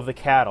 all of the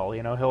cattle.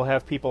 He'll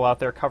have people out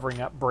there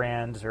covering up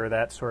brands or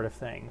that sort of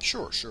thing.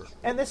 Sure.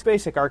 And this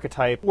basic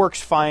archetype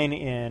works fine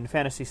in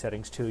fantasy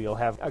settings, too. You'll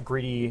have a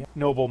greedy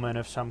nobleman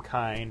of some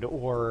kind,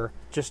 or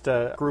just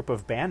a group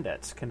of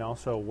bandits can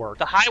also work.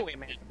 The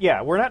highwayman.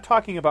 Yeah, we're not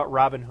talking about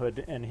Robin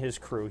Hood and his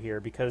crew here,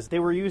 because they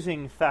were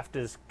using theft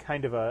as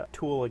kind of a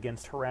tool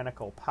against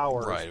tyrannical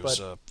powers. Right, it was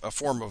a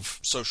form of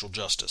social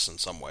justice in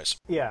some ways.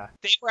 Yeah.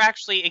 They were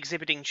actually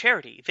exhibiting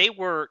charity. They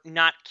were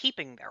not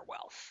keeping their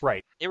wealth.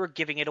 Right. They were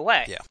giving it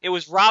away. Yeah. It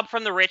was rob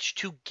from the rich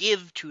to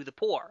give to the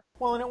poor.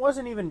 Well, and it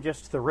wasn't even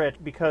just the rich,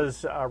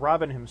 because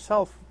Robin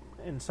himself,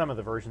 in some of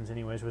the versions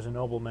anyways, was a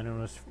nobleman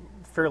and was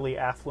fairly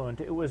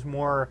affluent. It was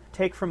more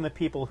take from the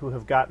people who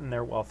have gotten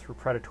their wealth through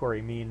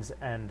predatory means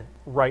and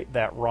right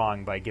that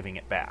wrong by giving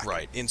it back.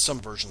 Right. In some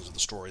versions of the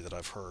story that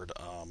I've heard,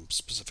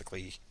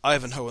 specifically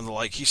Ivanhoe and the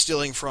like, he's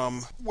stealing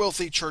from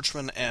wealthy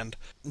churchmen and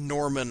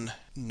Norman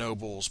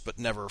nobles, but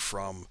never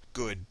from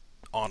good,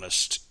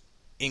 honest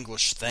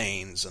English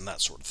thanes and that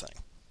sort of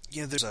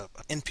thing. There's a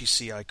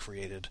NPC I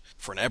created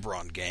for an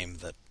Eberron game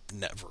that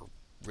never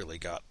really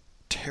got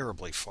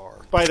terribly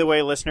far. By the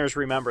way, listeners,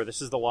 remember, this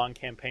is the long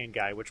campaign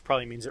guy, which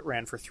probably means it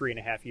ran for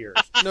 3.5 years.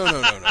 No.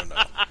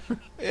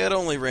 It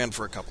only ran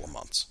for a couple of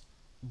months.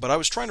 But I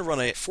was trying to run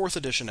a 4th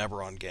edition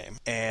Eberron game,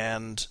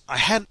 and I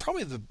had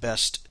probably the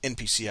best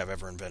NPC I've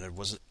ever invented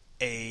was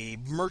a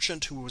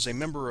merchant who was a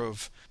member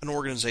of an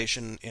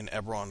organization in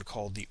Eberron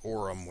called the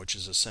Aurum, which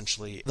is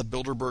essentially the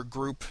Bilderberg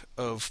group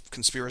of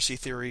conspiracy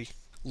theory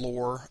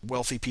lore,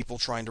 wealthy people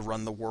trying to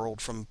run the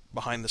world from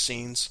behind the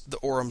scenes. The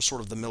Aurum,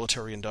 sort of the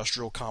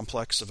military-industrial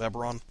complex of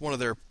Eberron. One of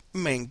their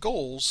main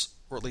goals,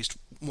 or at least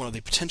one of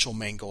the potential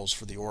main goals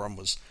for the Aurum,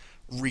 was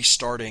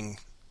restarting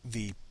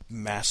the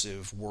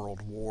massive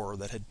world war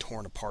that had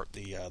torn apart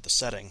the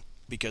setting,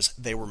 because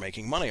they were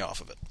making money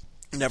off of it.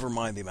 Never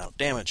mind the amount of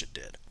damage it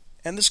did.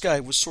 And this guy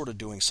was sort of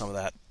doing some of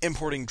that,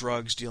 importing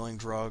drugs, dealing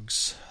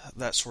drugs,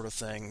 that sort of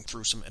thing,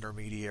 through some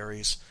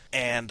intermediaries.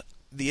 And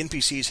the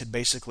NPCs had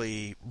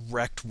basically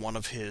wrecked one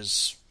of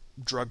his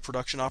drug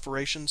production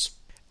operations,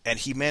 and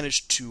he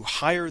managed to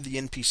hire the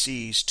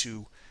NPCs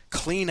to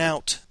clean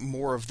out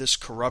more of this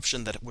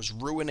corruption that was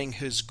ruining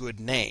his good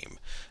name,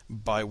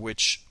 by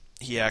which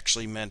he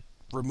actually meant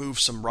remove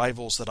some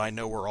rivals that I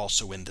know are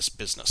also in this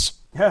business.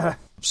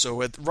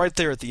 So right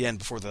there at the end,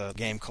 before the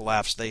game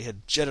collapsed, they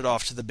had jetted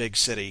off to the big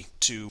city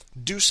to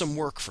do some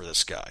work for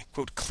this guy.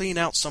 Quote, clean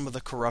out some of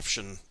the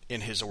corruption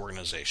in his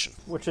organization.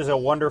 Which is a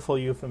wonderful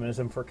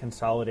euphemism for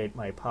consolidate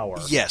my power.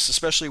 Yes,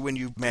 especially when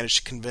you manage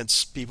to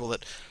convince people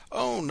that,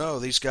 oh no,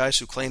 these guys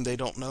who claim they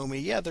don't know me,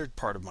 yeah, they're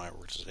part of my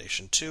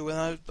organization too,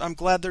 and I'm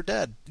glad they're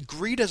dead.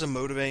 Greed as a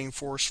motivating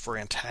force for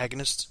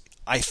antagonists,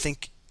 I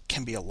think,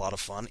 can be a lot of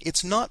fun.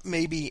 It's not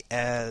maybe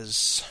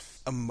as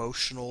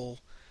emotional.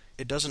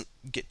 It doesn't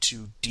get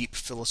to deep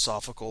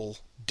philosophical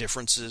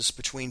differences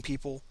between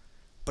people,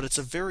 but it's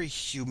a very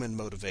human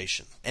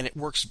motivation. And it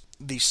works.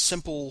 The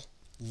simple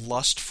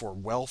lust for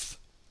wealth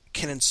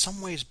can in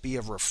some ways be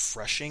a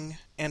refreshing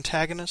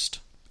antagonist.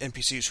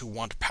 NPCs who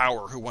want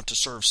power, who want to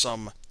serve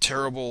some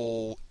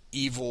terrible,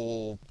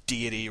 evil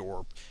deity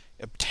or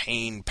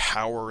obtain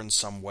power in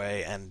some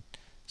way, and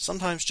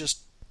sometimes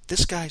just,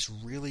 this guy's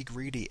really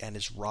greedy and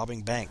is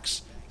robbing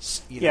banks.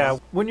 You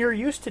know? When you're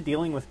used to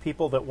dealing with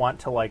people that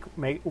want to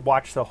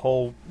watch the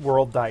whole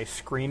world die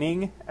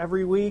screaming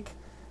every week,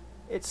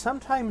 it's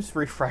sometimes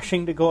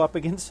refreshing to go up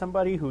against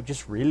somebody who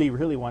just really,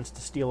 really wants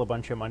to steal a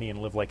bunch of money and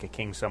live like a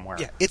king somewhere.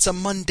 Yeah, it's a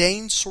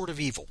mundane sort of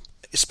evil,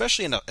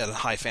 especially in a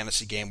high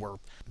fantasy game where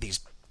these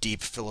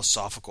deep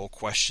philosophical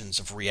questions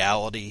of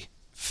reality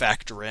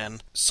factor in.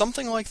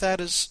 Something like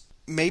that is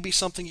maybe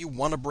something you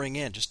want to bring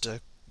in just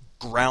to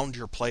ground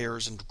your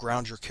players and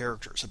ground your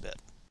characters a bit.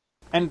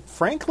 And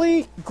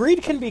frankly,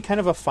 greed can be kind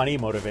of a funny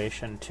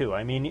motivation too.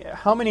 I mean,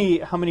 how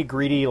many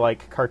greedy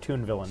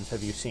cartoon villains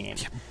have you seen?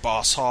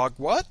 Boss Hog,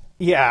 what?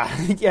 Yeah,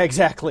 yeah,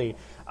 exactly.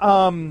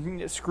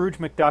 Scrooge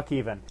McDuck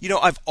even. You know,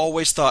 I've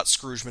always thought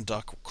Scrooge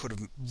McDuck could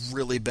have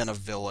really been a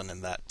villain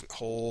in that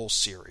whole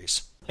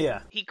series.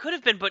 Yeah. He could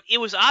have been, but it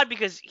was odd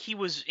because he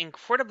was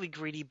incredibly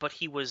greedy, but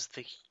he was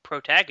the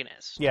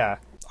protagonist. Yeah.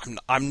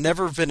 I'm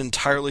never been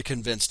entirely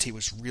convinced he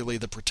was really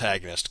the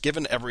protagonist,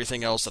 given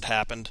everything else that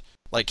happened.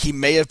 Like, he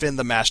may have been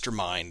the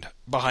mastermind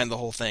behind the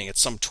whole thing.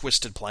 It's some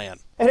twisted plan.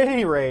 At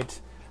any rate...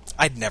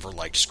 I'd never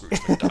liked Scrooge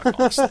McDuck,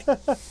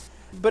 honestly.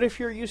 But if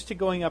you're used to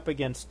going up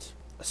against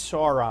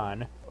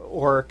Sauron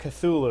or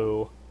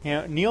Cthulhu,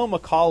 Neil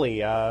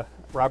Macaulay,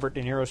 Robert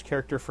De Niro's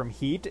character from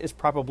Heat, is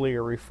probably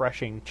a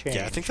refreshing change.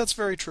 Yeah, I think that's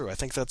very true. I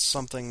think that's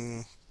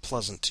something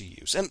pleasant to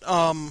use. And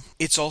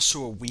it's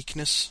also a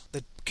weakness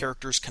that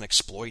characters can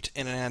exploit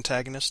in an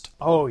antagonist.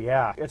 Oh,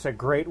 yeah. It's a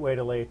great way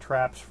to lay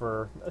traps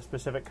for a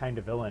specific kind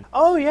of villain.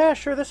 Oh, yeah,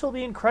 sure, this will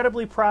be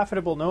incredibly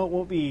profitable. No, it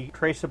won't be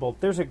traceable.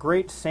 There's a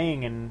great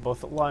saying in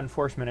both law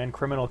enforcement and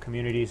criminal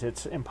communities,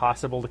 it's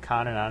impossible to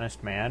con an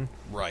honest man.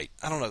 Right.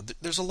 I don't know.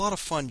 There's a lot of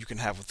fun you can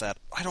have with that.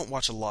 I don't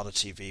watch a lot of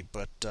TV,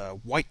 but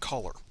White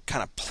Collar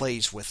kind of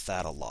plays with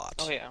that a lot.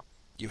 Oh, yeah.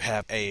 You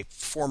have a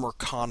former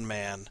con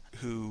man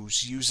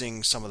who's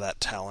using some of that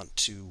talent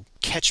to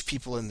catch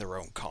people in their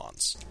own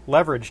cons.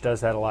 Leverage does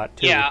that a lot,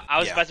 too. Yeah, I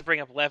was about to bring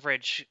up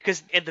Leverage,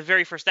 because at the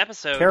very first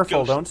episode...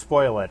 Careful, don't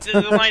spoil it.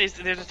 The line is,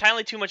 there's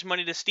entirely too much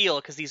money to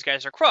steal because these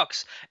guys are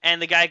crooks. And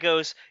the guy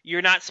goes,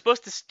 you're not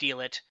supposed to steal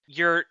it.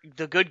 You're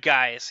the good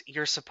guys.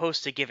 You're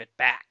supposed to give it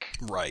back.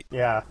 Right.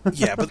 Yeah.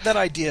 Yeah, but that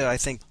idea, I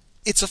think,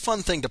 it's a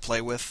fun thing to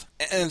play with.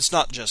 And it's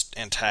not just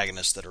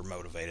antagonists that are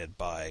motivated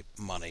by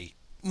money.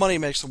 Money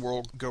makes the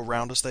world go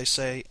round, as they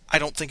say. I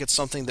don't think it's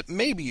something that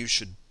maybe you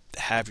should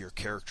have your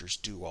characters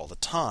do all the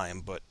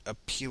time, but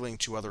appealing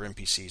to other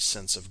NPCs'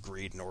 sense of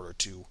greed in order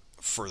to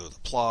further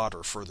the plot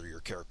or further your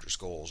character's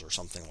goals or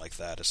something like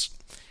that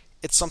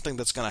it's something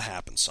that's going to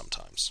happen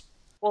sometimes.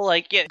 Well,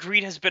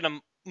 greed has been a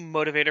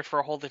motivator for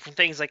a whole different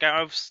things. Like,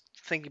 I was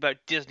thinking about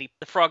Disney,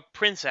 the Frog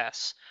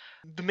Princess.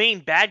 The main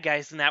bad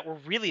guys in that were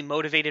really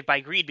motivated by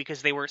greed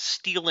because they were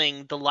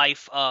stealing the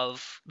life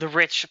of the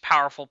rich,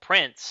 powerful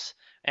prince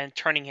and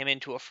turning him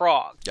into a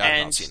frog. Yeah,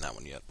 I've not seen that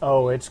one yet.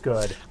 Oh, it's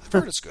good. I've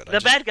heard it's good.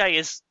 The bad guy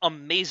is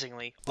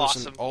amazingly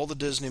awesome. All the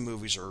Disney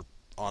movies are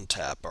on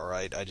tap, all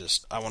right?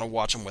 I want to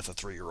watch them with a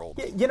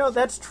 3-year-old. You know,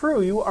 that's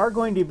true. You are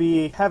going to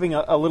be having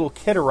a little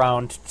kid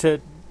around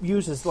to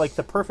use as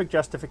the perfect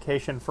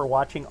justification for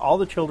watching all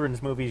the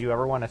children's movies you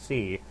ever want to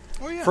see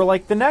for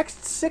the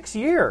next 6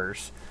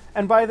 years.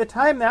 And by the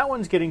time that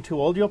one's getting too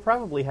old, you'll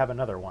probably have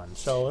another one.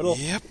 So it'll...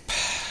 Yep.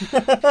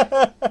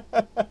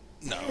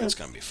 No, it's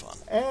going to be fun.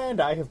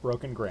 And I have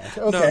broken Grant.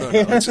 Okay.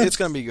 No. It's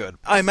going to be good.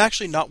 I'm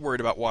actually not worried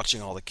about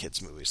watching all the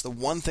kids' movies. The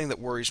one thing that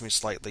worries me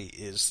slightly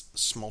is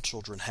small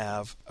children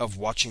have of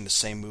watching the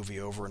same movie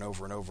over and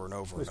over and over and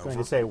over and over. I was going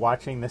to say,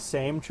 watching the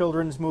same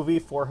children's movie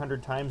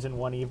 400 times in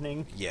one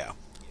evening? Yeah.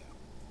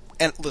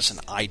 And listen,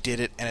 I did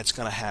it, and it's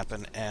going to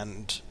happen,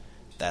 and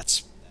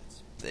that's...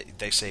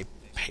 They say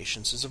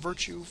patience is a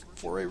virtue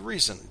for a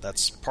reason.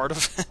 That's part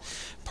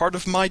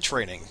of my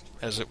training,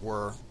 as it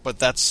were. But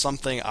that's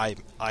something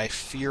I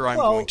fear I'm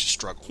going to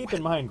struggle keep with.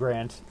 in mind,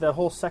 Grant, the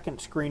whole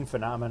second screen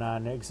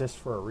phenomenon exists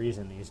for a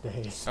reason these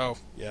days. Oh,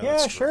 yeah.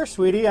 Yeah, sure,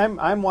 sweetie.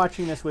 I'm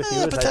watching this with you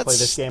as I play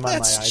this game on my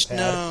iPad.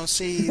 No,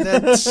 see,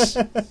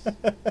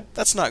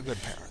 that's not good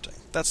parenting.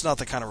 That's not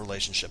the kind of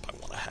relationship I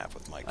want to have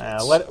with my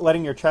kids.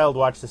 Letting your child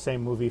watch the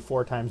same movie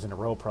 4 times in a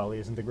row probably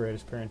isn't the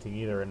greatest parenting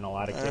either in a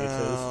lot of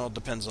cases.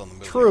 Depends on the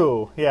movie.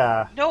 True,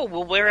 yeah. No,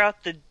 we'll wear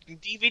out the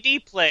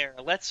DVD player.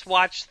 Let's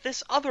watch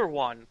this other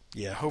one.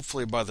 Yeah,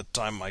 hopefully by the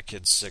time my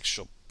kid's 6,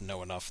 she'll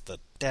know enough that,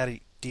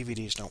 Daddy,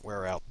 DVDs don't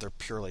wear out. They're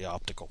purely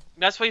optical.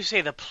 That's why you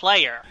say the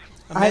player.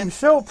 I'm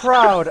so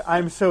proud.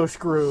 I'm so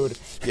screwed.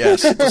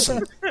 Yes,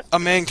 listen, a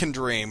man can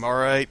dream, all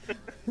right?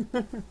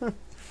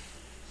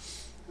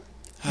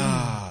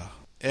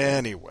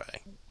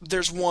 Anyway,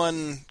 there's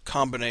one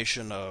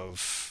combination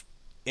of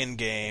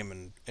in-game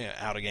and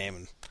out-of-game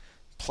and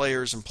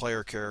players and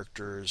player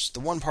characters. The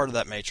one part of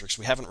that matrix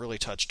we haven't really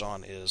touched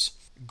on is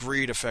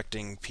greed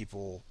affecting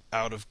people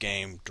out of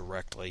game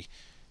directly.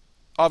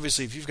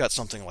 Obviously, if you've got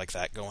something like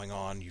that going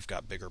on, you've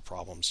got bigger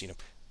problems.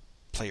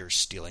 Players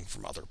stealing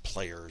from other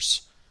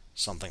players,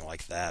 something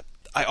like that.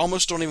 I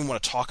almost don't even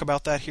want to talk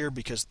about that here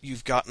because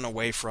you've gotten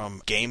away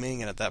from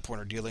gaming and at that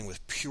point are dealing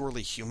with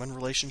purely human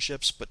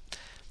relationships, but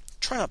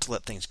try not to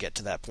let things get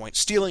to that point.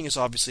 Stealing is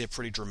obviously a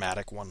pretty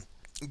dramatic one.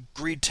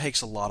 Greed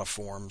takes a lot of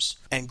forms,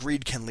 and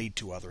greed can lead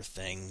to other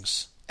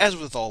things. As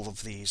with all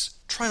of these,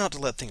 try not to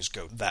let things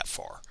go that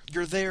far.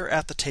 You're there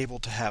at the table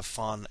to have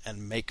fun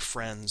and make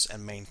friends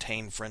and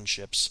maintain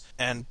friendships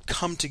and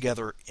come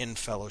together in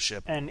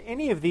fellowship. And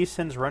any of these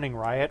sins running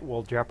riot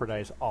will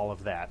jeopardize all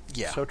of that.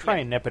 Yeah. So try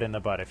and nip it in the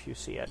bud if you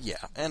see it.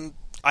 Yeah, and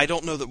I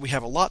don't know that we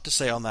have a lot to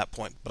say on that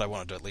point, but I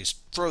wanted to at least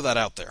throw that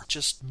out there.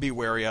 Just be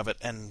wary of it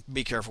and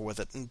be careful with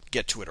it and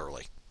get to it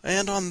early.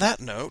 And on that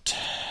note,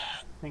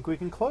 I think we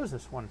can close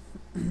this one.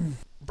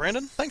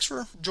 Brandon, thanks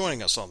for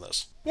joining us on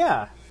this.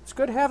 Yeah, it's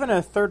good having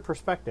a third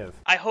perspective.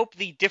 I hope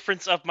the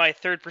difference of my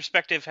third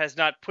perspective has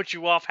not put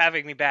you off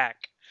having me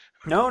back.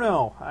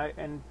 No.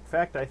 In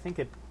fact, I think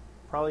it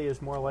probably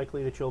is more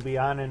likely that you'll be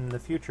on in the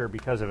future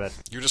because of it.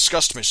 You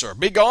disgust me, sir.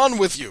 Be gone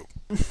with you!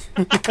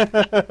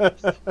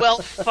 Well,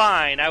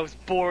 fine. I was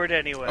bored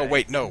anyway. Oh,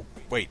 wait, no,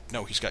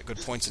 he's got good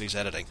points that he's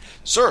editing.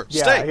 Sir,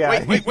 Yeah, stay!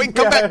 yeah. Wait,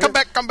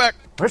 come back!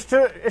 Wish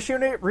to issue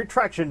a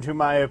retraction to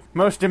my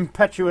most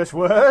impetuous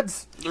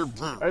words.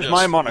 There's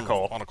my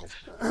monocle. Monocle.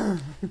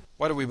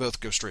 Why do we both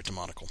go straight to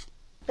monocle?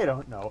 I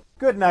don't know.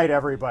 Good night,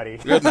 everybody.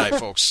 Good night,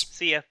 folks.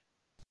 See ya.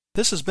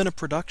 This has been a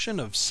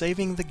production of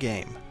Saving the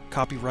Game,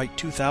 copyright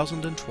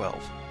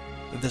 2012.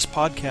 This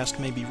podcast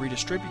may be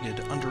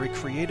redistributed under a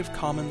Creative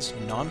Commons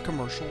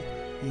non-commercial,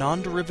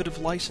 non-derivative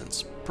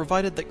license,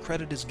 provided that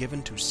credit is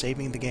given to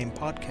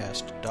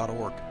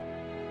savingthegamepodcast.org.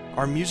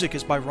 Our music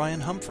is by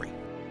Ryan Humphrey.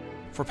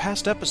 For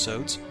past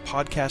episodes,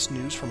 podcast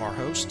news from our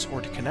hosts, or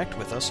to connect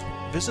with us,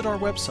 visit our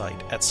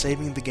website at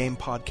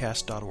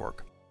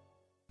savingthegamepodcast.org.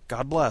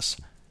 God bless,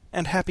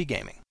 and happy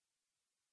gaming.